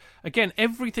league, that, again,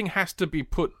 everything has to be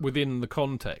put within the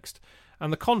context.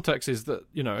 And the context is that,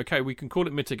 okay, we can call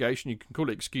it mitigation, you can call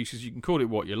it excuses, you can call it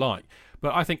what you like.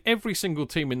 But I think every single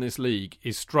team in this league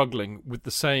is struggling with the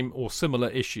same or similar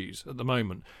issues at the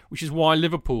moment, which is why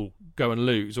Liverpool go and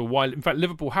lose, or why, in fact,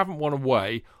 Liverpool haven't won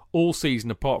away all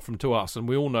season apart from to us, and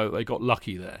we all know that they got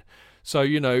lucky there. So,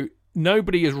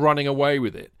 nobody is running away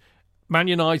with it. Man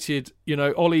United,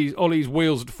 Ollie's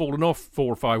wheels had fallen off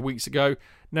 4 or 5 weeks ago.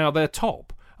 Now they're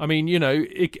top. I mean,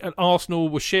 Arsenal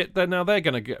were shit. Now they're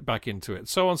going to get back into it.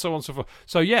 So on, so on, so forth.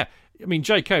 So, yeah, I mean,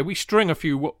 JK, we string a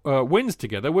few wins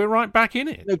together, we're right back in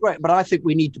it. No, great. But I think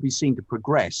we need to be seen to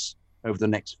progress over the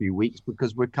next few weeks,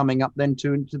 because we're coming up then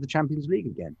into the Champions League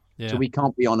again. Yeah. So we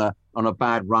can't be on a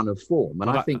bad run of form.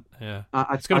 And I think... Yeah.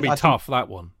 It's going to be tough, that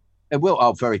one. It will.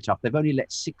 Oh, very tough. They've only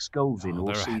let 6 goals in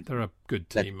all season. They're a good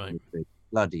team, mate.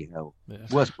 Bloody hell! Yeah.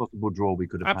 Worst possible draw we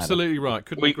could have Absolutely had. Right.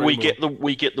 We get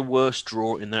the worst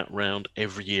draw in that round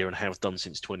every year, and have done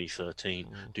since 2013.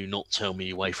 Do not tell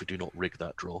me UEFA do not rig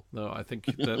that draw. No, I think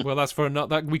that's for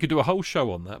another. We could do a whole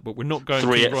show on that, but we're not going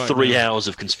three hours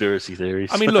of conspiracy theories.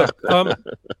 I mean, look,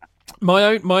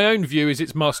 my own view is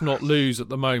it's must not lose at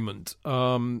the moment.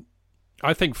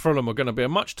 I think Fulham are going to be a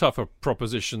much tougher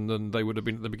proposition than they would have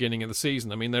been at the beginning of the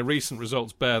season. I mean, their recent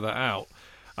results bear that out.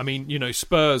 I mean,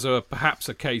 Spurs are perhaps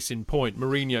a case in point.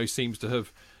 Mourinho seems to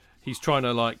have... He's trying to,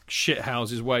 shithouse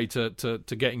his way to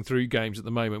getting through games at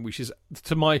the moment, which is,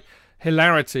 to my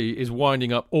hilarity, is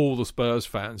winding up all the Spurs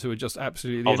fans who are just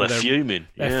absolutely... they're fuming.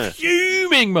 They're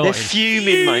fuming, Martin. They're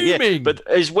fuming, mate. Yeah. But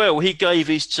as well, he gave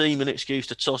his team an excuse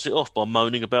to toss it off by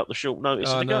moaning about the short notice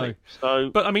of the game.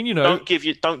 So, but I mean, don't give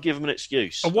them an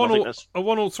excuse. A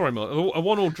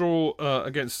 1-1 draw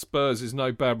against Spurs is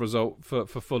no bad result for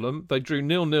Fulham. They drew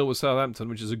 0-0 with Southampton,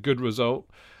 which is a good result.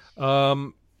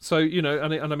 So,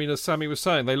 and I mean, as Sammy was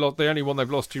saying, the only one they've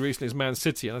lost to recently is Man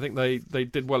City, and I think they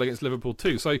did well against Liverpool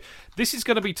too. So this is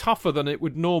going to be tougher than it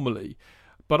would normally,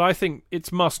 but I think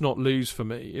it's must not lose for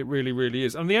me. It really, really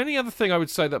is. And the only other thing I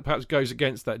would say that perhaps goes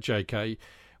against that, JK,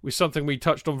 was something we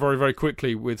touched on very, very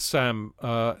quickly with Sam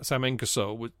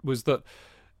Enkesol, was that,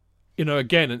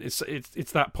 again,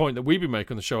 it's that point that we've been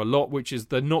making on the show a lot, which is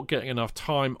they're not getting enough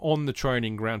time on the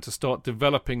training ground to start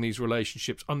developing these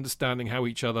relationships, understanding how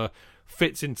each other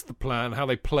fits into the plan, how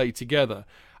they play together.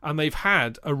 And they've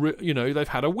had a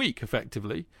week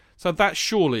effectively So that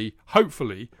surely,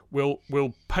 hopefully,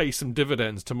 will pay some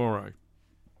dividends tomorrow.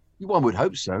 One would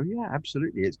hope so. Yeah,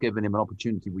 absolutely. It's given him an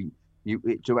opportunity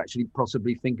to actually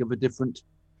possibly think of a different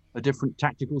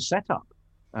tactical setup,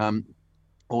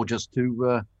 or just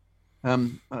to I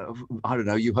don't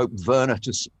know. You hope Werner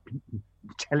just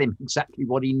tell him exactly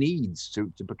what he needs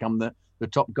to become the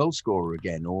top goal scorer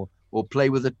again, or play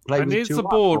with it. I need the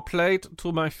ball played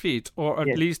to my feet, or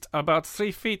at least about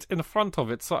 3 feet in front of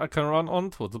it, so I can run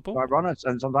onto the ball. I run it,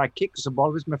 and so I kick the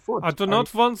ball with my foot. I do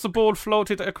not want the ball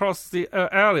floated across the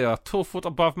area 2 foot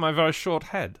above my very short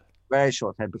head. Very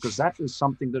short head, because that is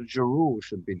something that Giroud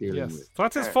should be dealing with.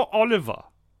 That is for Oliver.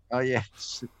 Oh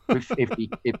yes, if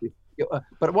he.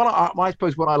 But I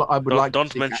suppose what I would like.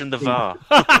 Don't mention the VAR.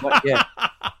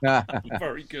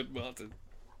 Very good, Martin.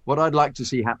 What I'd like to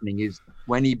see happening is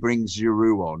when he brings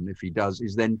Giroud on, if he does,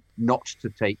 is then not to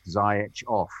take Ziyech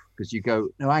off, because you go,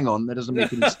 no, hang on, that doesn't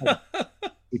make any sense.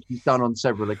 Which he's done on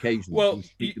several occasions. Well,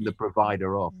 he's keeping the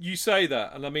provider off. You say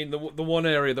that, and I mean the one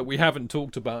area that we haven't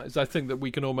talked about is I think that we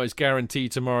can almost guarantee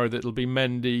tomorrow that it'll be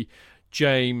Mendy,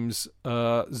 James,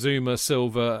 Zuma,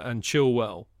 Silva, and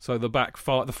Chilwell. So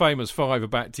the famous five are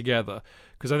back together,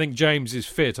 because I think James is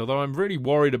fit. Although I'm really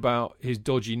worried about his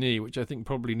dodgy knee, which I think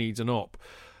probably needs an op.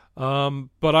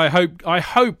 But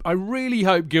I really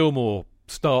hope Gilmour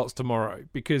starts tomorrow,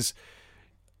 because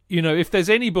if there's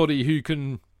anybody who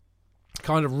can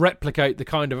kind of replicate the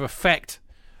kind of effect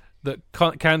that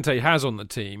Kante has on the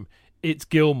team, it's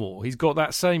Gilmour. He's got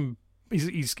that same.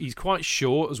 He's quite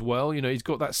short as well. He's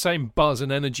got that same buzz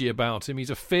and energy about him. He's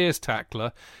a fierce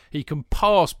tackler. He can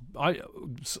pass.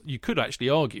 You could actually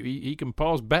argue he can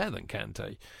pass better than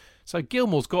Kante. So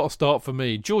Gilmour's got to start for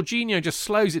me. Jorginho just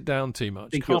slows it down too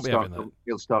much. Can't be having that.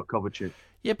 He'll start Kovacic.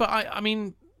 Yeah, but I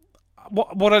mean,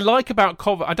 what I like about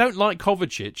Kovacic, I don't like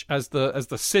Kovacic as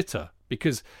the sitter,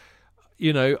 because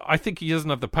I think he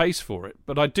doesn't have the pace for it.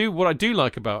 But what I do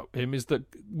like about him is that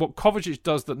what Kovacic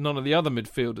does that none of the other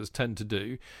midfielders tend to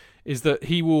do is that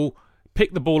he will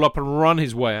pick the ball up and run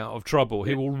his way out of trouble.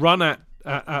 He will run at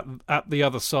the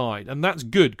other side, and that's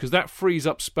good because that frees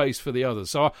up space for the others.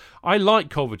 So I like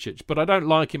Kovacic, but I don't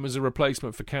like him as a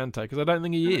replacement for Kante, because I don't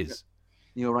think he is.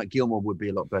 You're right. Gilmour would be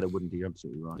a lot better, wouldn't he?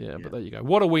 Absolutely right. Yeah, but there you go.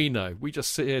 What do we know? We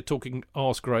just sit here talking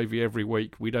arse gravy every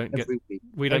week. We don't get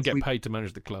paid to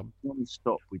manage the club.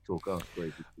 Non-stop, we talk arse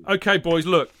gravy. Okay, boys.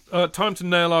 Look, time to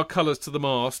nail our colours to the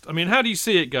mast. I mean, how do you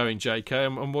see it going, JK?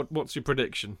 And what's your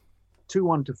prediction?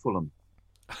 2-1 to Fulham.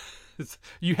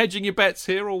 You hedging your bets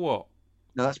here or what?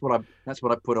 No, that's what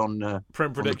I put on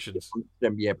Prem predictions.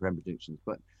 Prem predictions.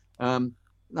 But I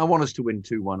want us to win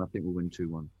 2-1. I think we'll win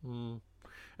 2-1.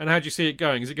 And how do you see it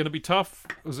going? Is it going to be tough?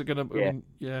 Is it going to?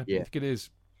 Yeah. I think it is.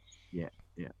 Yeah.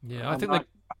 I think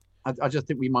I just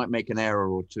think we might make an error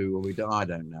or two, or I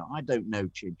don't know. I don't know,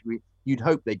 Chidge. You'd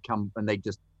hope they'd come and they'd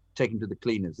just take him to the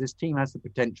cleaners. This team has the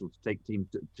potential to take teams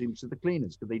to the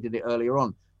cleaners, because they did it earlier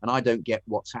on, and I don't get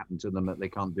what's happened to them that they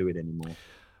can't do it anymore.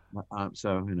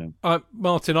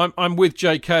 Martin, I'm with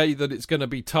JK that it's going to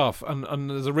be tough, and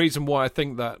there's a reason why I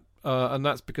think that, and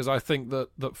that's because I think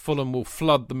that Fulham will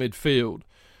flood the midfield.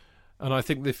 And I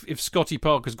think if Scotty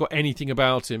Parker's got anything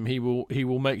about him, he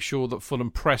will make sure that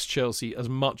Fulham press Chelsea as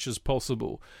much as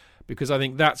possible, because I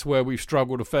think that's where we've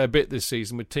struggled a fair bit this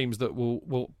season, with teams that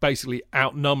will basically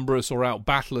outnumber us or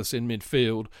outbattle us in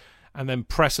midfield and then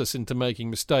press us into making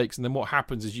mistakes. And then what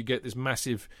happens is you get this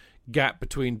massive gap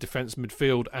between defence,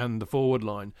 midfield and the forward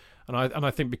line. And I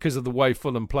think because of the way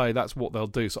Fulham play, that's what they'll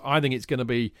do. So I think it's going to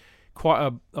be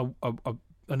quite an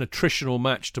attritional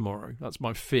match tomorrow. That's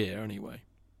my fear anyway.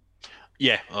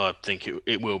 Yeah, I think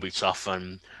it will be tough,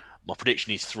 and my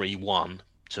prediction is 3-1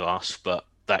 to us, but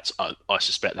that's I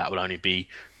suspect that will only be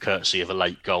courtesy of a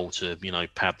late goal to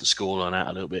pad the scoreline out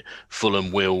a little bit.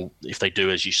 Fulham will, if they do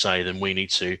as you say, then we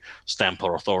need to stamp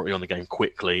our authority on the game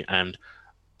quickly and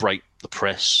break the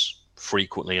press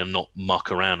frequently and not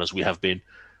muck around as we have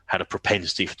had a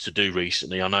propensity to do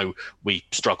recently. I know we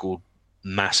struggled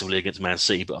massively against Man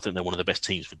City, but I think they're one of the best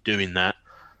teams for doing that.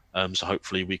 So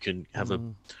hopefully we can have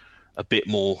a bit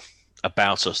more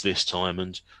about us this time,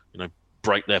 and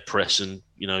break their press and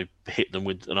hit them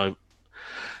with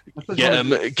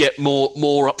get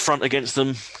more up front against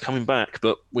them coming back.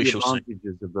 But we shall see. The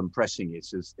advantages of them pressing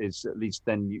is at least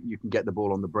then you can get the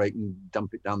ball on the break and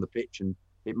dump it down the pitch, and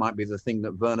it might be the thing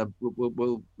that Werner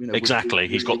will exactly.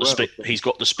 He's got the speed. He's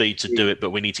got the speed to do it, but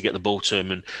we need to get the ball to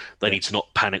him, and they need to not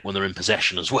panic when they're in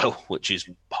possession as well, which is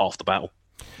half the battle.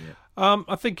 Yeah.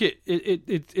 I think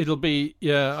it'll be,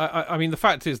 I mean, the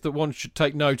fact is that one should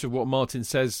take note of what Martin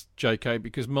says, JK,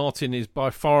 because Martin is by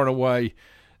far and away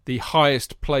the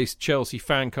highest placed Chelsea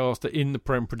fancaster in the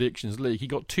Prem Predictions League. He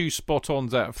got 2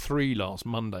 spot-ons out of 3 last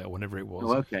Monday or whenever it was.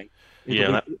 Oh, okay.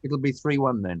 It'll be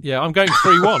 3-1 then. Yeah, I'm going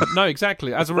 3-1. No,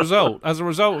 exactly. As a result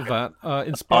of that,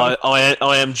 inspired.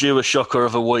 I am due a shocker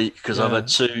of a week because I've had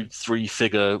 2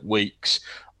 3-figure weeks.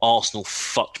 Arsenal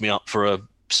fucked me up for a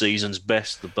season's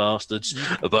best, the bastards.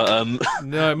 But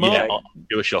no, Mark, I'll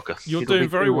do a shocker. You're doing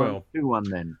very well. 2-1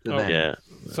 then. Yeah.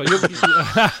 So you're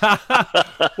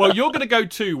well. You're going to go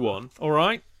 2-1. All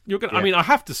right. You're going. I mean, I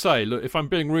have to say, look, if I'm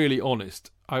being really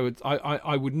honest, I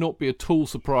would not be at all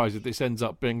surprised if this ends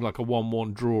up being like a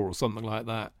 1-1 draw or something like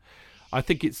that. I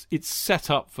think it's set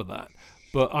up for that.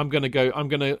 But I'm going to go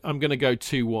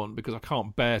 2-1 because I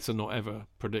can't bear to not ever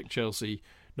predict Chelsea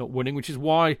not winning, which is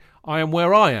why I am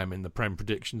where I am in the Prem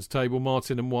predictions table,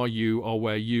 Martin, and why you are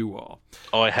where you are.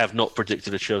 I have not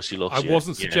predicted a Chelsea loss. I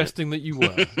wasn't suggesting that you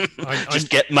were.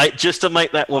 Just to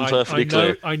make that one perfectly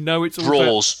clear. I know it's all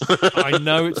draws. I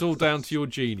know it's all down to your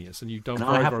genius, and you've done very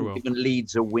well. I haven't given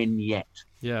Leeds a win yet.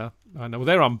 Yeah, I know. Well,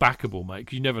 they're unbackable, mate.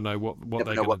 'Cause you never know what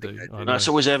they're going to do. No, it's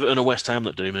always Everton or West Ham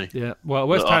that do me. Yeah, well,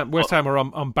 West Ham are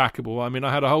unbackable. I mean,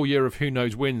 I had a whole year of who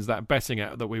knows wins, that betting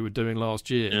app that we were doing last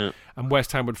year, and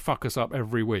West Ham would fuck us up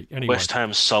every week. Anyway, West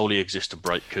Ham solely exist to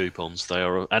break coupons. They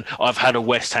are, and I've had a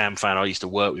West Ham fan I used to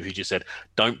work with who just said,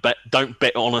 "Don't bet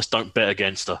on us, don't bet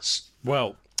against us."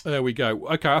 Well, there we go.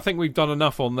 Okay, I think we've done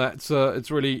enough on that. It's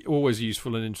really always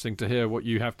useful and interesting to hear what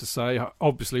you have to say.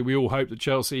 Obviously, we all hope that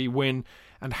Chelsea win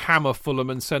and hammer Fulham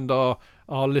and send our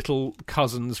little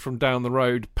cousins from down the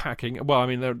road packing. Well, I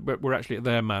mean, we're actually at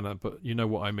their manor, but you know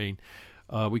what I mean.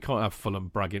 We can't have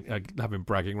Fulham having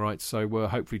bragging rights, so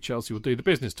hopefully Chelsea will do the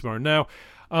business tomorrow. Now,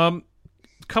 a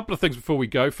couple of things before we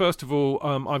go. First of all,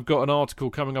 I've got an article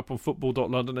coming up on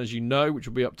football.london, as you know, which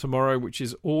will be up tomorrow, which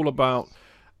is all about...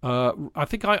 I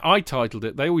think I titled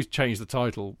it. They always change the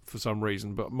title for some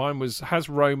reason, but mine was Has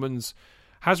Roman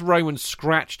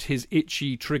scratched his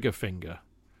itchy trigger finger?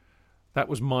 That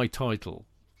was my title.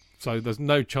 So there's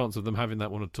no chance of them having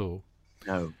that one at all.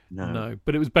 No.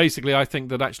 But it was basically, I think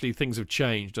that actually things have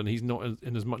changed and he's not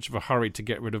in as much of a hurry to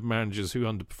get rid of managers who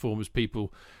underperform as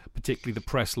people, particularly the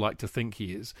press, like to think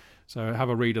he is. So have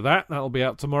a read of that. That'll be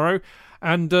out tomorrow.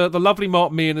 And the lovely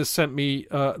Mark Meehan has sent me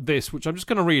this, which I'm just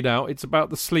going to read out. It's about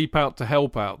the Sleep Out to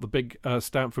Help Out, the big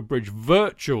Stamford Bridge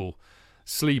virtual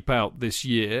sleep out this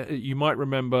year. You might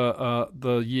remember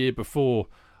the year before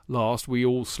last, we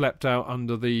all slept out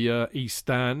under the East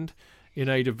Stand in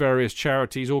aid of various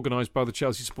charities organised by the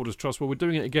Chelsea Supporters Trust. Well, we're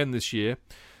doing it again this year.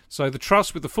 So the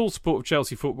Trust, with the full support of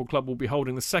Chelsea Football Club, will be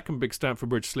holding the second big Stamford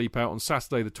Bridge sleep out on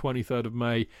Saturday the 23rd of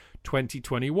May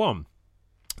 2021.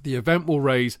 The event will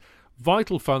raise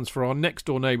vital funds for our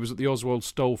next-door neighbours at the Oswald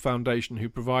Stoll Foundation, who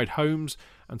provide homes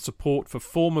and support for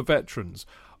former veterans.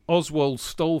 Oswald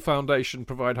Stoll Foundation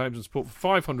provide homes and support for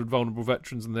 500 vulnerable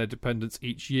veterans and their dependents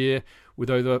each year. With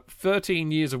over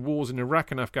 13 years of wars in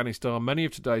Iraq and Afghanistan, many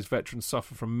of today's veterans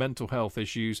suffer from mental health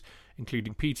issues,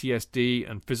 including PTSD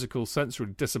and physical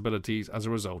sensory disabilities as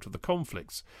a result of the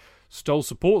conflicts. Stoll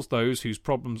supports those whose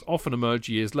problems often emerge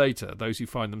years later, those who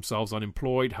find themselves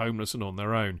unemployed, homeless and on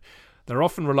their own. They're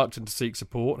often reluctant to seek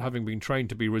support, having been trained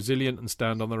to be resilient and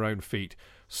stand on their own feet.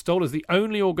 Stoll is the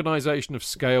only organisation of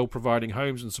scale providing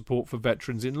homes and support for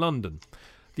veterans in London.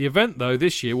 The event, though,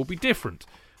 this year will be different.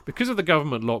 Because of the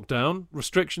government lockdown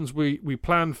restrictions, we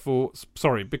plan for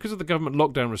the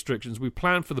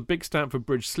Big Stamford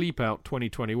Bridge Sleep Out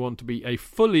 2021 to be a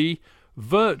fully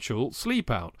virtual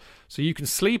sleep out. So you can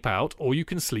sleep out or you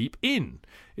can sleep in.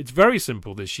 It's very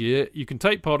simple this year. You can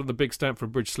take part in the Big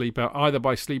Stamford Bridge sleep out either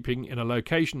by sleeping in a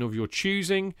location of your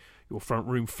choosing, your front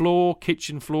room floor,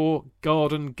 kitchen floor,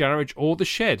 garden, garage, or the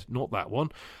shed. Not that one.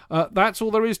 That's all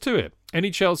there is to it.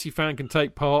 Any Chelsea fan can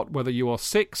take part, whether you are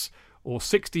 6 or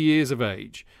 60 years of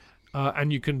age.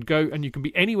 And you can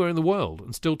be anywhere in the world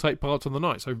and still take part on the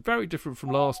night. So very different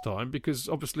from last time, because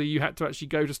obviously you had to actually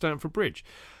go to Stamford Bridge.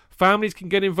 Families can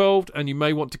get involved, and you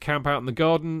may want to camp out in the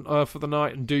garden for the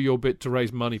night and do your bit to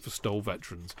raise money for Stoll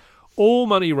veterans. All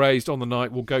money raised on the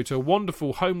night will go to a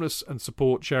wonderful homeless and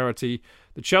support charity.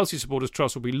 The Chelsea Supporters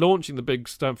Trust will be launching the Big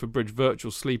Stamford Bridge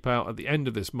virtual sleep out at the end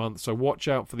of this month, so watch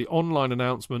out for the online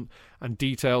announcement and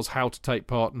details how to take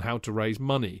part and how to raise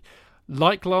money.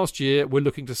 Like last year, we're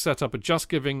looking to set up a Just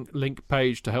Giving link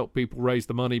page to help people raise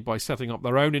the money by setting up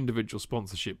their own individual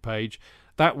sponsorship page.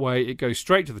 That way, it goes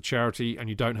straight to the charity and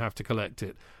you don't have to collect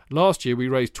it. Last year, we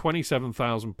raised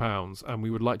 £27,000 and we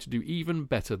would like to do even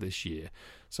better this year.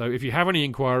 So if you have any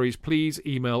inquiries, please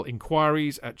email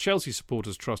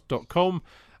inquiries@chelseasupporterstrust.com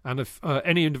And if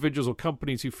any individuals or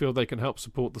companies who feel they can help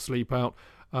support the Sleep Out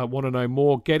want to know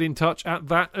more, get in touch at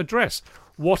that address.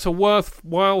 What a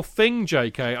worthwhile thing,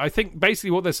 JK. I think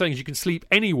basically what they're saying is you can sleep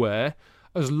anywhere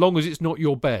as long as it's not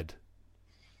your bed.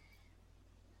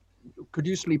 Could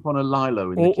you sleep on a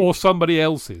lilo or somebody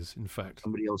else's, in fact?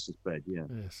 Somebody else's bed, yeah.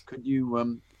 Yes. Could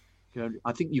you...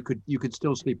 I think you could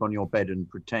still sleep on your bed and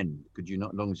pretend. Could you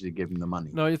not, as long as you give them the money?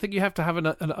 No, I think you have to have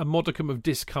a modicum of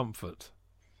discomfort.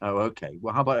 Oh, okay.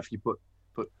 Well, how about if you put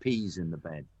peas in the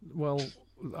bed? Well,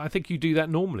 I think you do that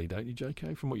normally, don't you,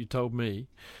 JK? From what you told me.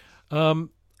 And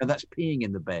that's peeing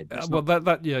in the bed.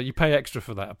 You pay extra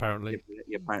for that apparently.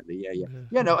 Yeah, apparently, yeah.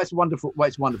 Yeah, no, it's wonderful. Well,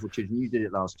 it's wonderful, children. You did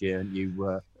it last year, and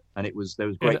there was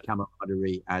great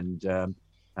camaraderie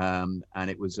and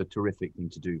it was a terrific thing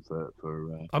to do for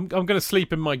I'm going to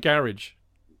sleep in my garage.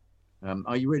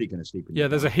 Are you really going to sleep in? Yeah,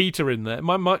 there's a heater in there.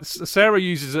 Sarah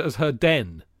uses it as her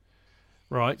den,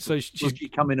 right? So will she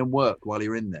come in and work while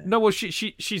you're in there? No, well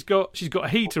she's got a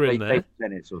heater in there.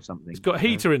 Tennis or something. It's got a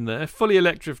heater in there, fully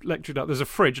electric up. There's a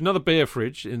fridge, another beer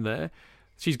fridge in there.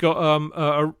 She's got an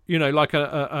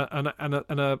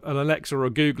Alexa or a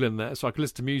Google in there, so I can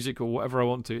listen to music or whatever I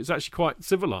want to. It's actually quite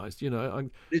civilized,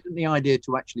 Isn't the idea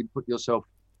to actually put yourself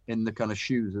in the kind of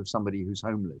shoes of somebody who's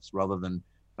homeless, rather than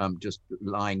just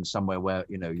lying somewhere where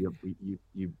you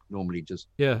normally just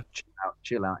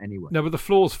chill out anyway? No, but the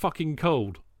floor's fucking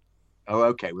cold. Oh,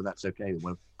 okay. Well, that's okay.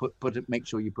 Well, make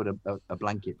sure you put a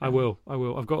blanket down. I will.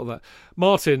 I've got all that.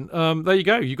 Martin, there you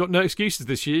go. You've got no excuses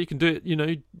this year. You can do it,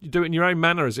 you do it in your own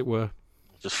manner, as it were.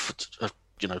 Just,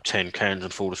 10 cans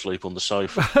and fall asleep on the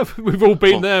sofa. We've all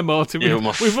been there, Martin.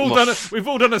 We've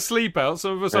all done a sleep out.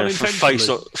 Some of us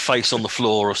unintentionally. Face on the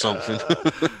floor or something.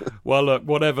 Well, look,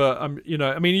 whatever. You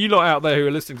lot out there who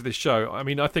are listening to this show.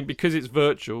 I think because it's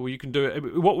virtual, you can do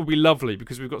it. What would be lovely,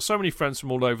 because we've got so many friends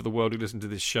from all over the world who listen to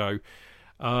this show.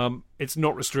 It's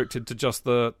not restricted to just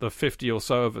the 50 or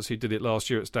so of us who did it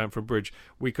last year at Stamford Bridge.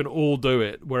 We can all do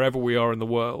it wherever we are in the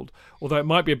world. Although it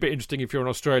might be a bit interesting if you're in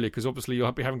Australia, because obviously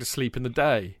you'll be having to sleep in the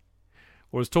day.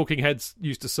 Or as Talking Heads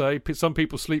used to say, some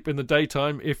people sleep in the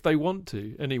daytime if they want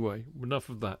to. Anyway, enough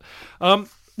of that.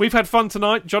 We've had fun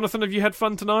tonight. Jonathan, have you had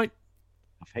fun tonight?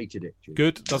 I've hated it.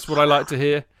 Good. That's what I like to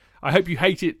hear. I hope you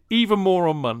hate it even more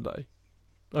on Monday.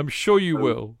 I'm sure you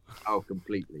will. Oh,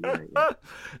 completely. Yeah.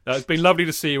 No, it's been lovely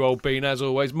to see you, old Bean, as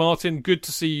always. Martin, good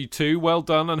to see you too. Well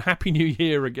done, and Happy New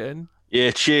Year again.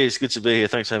 Yeah, cheers. Good to be here.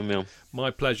 Thanks for having me on.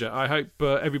 My pleasure. I hope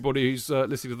everybody who's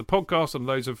listening to the podcast and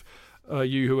those of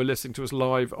you who are listening to us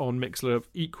live on Mixlr have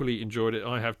equally enjoyed it.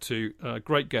 I have too.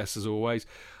 Great guests, as always.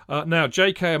 Now,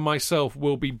 JK and myself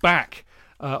will be back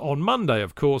on Monday,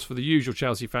 of course, for the usual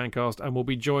Chelsea Fancast, and we'll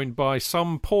be joined by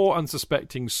some poor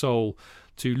unsuspecting soul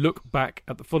to look back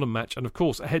at the Fulham match and, of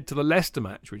course, ahead to the Leicester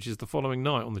match, which is the following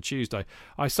night on the Tuesday.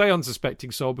 I say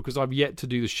unsuspecting soul because I've yet to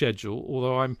do the schedule,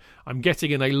 although I'm getting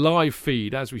in a live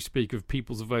feed as we speak of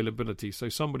people's availability, so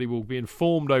somebody will be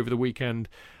informed over the weekend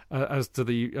as to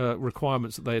the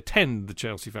requirements that they attend the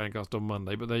Chelsea Fancast on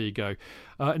Monday. But there you go.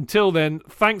 Until then,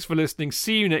 thanks for listening.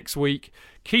 See you next week.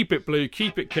 Keep it blue,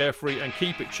 keep it carefree, and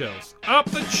keep it Chels. Up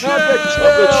the Chels!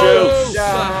 Up the Chels!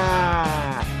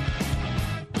 Yeah.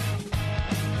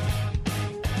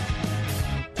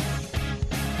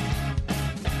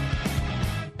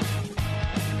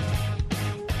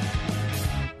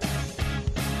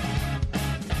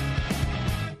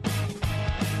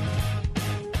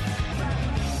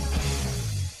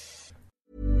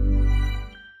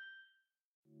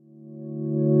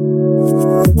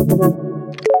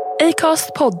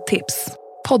 Acast poddtips.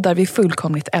 Poddar vi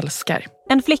fullkomligt älskar.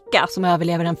 En flicka som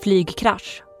överlever en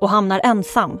flygkrasch och hamnar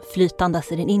ensam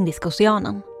flytandes i den Indiska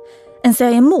oceanen. En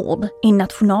serie mord i en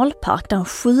nationalpark där en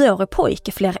 7-årig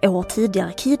pojke flera år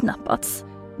tidigare kidnappats.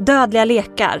 Dödliga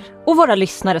lekar och våra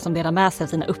lyssnare som delar med sig av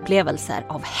sina upplevelser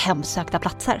av hemsökta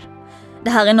platser. Det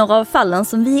här är några av fallen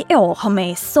som vi i år har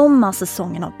med i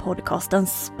sommarsäsongen av podcasten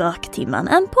Spöktimmen.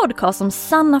 En podcast om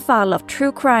sanna fall av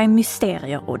true crime,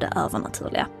 mysterier och det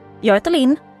övernaturliga. Jag heter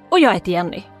Linn. Och jag heter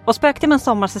Jenny. Och Spöktimmens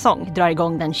sommarsäsong drar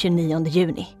igång den 29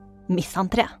 juni. Missa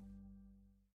inte det.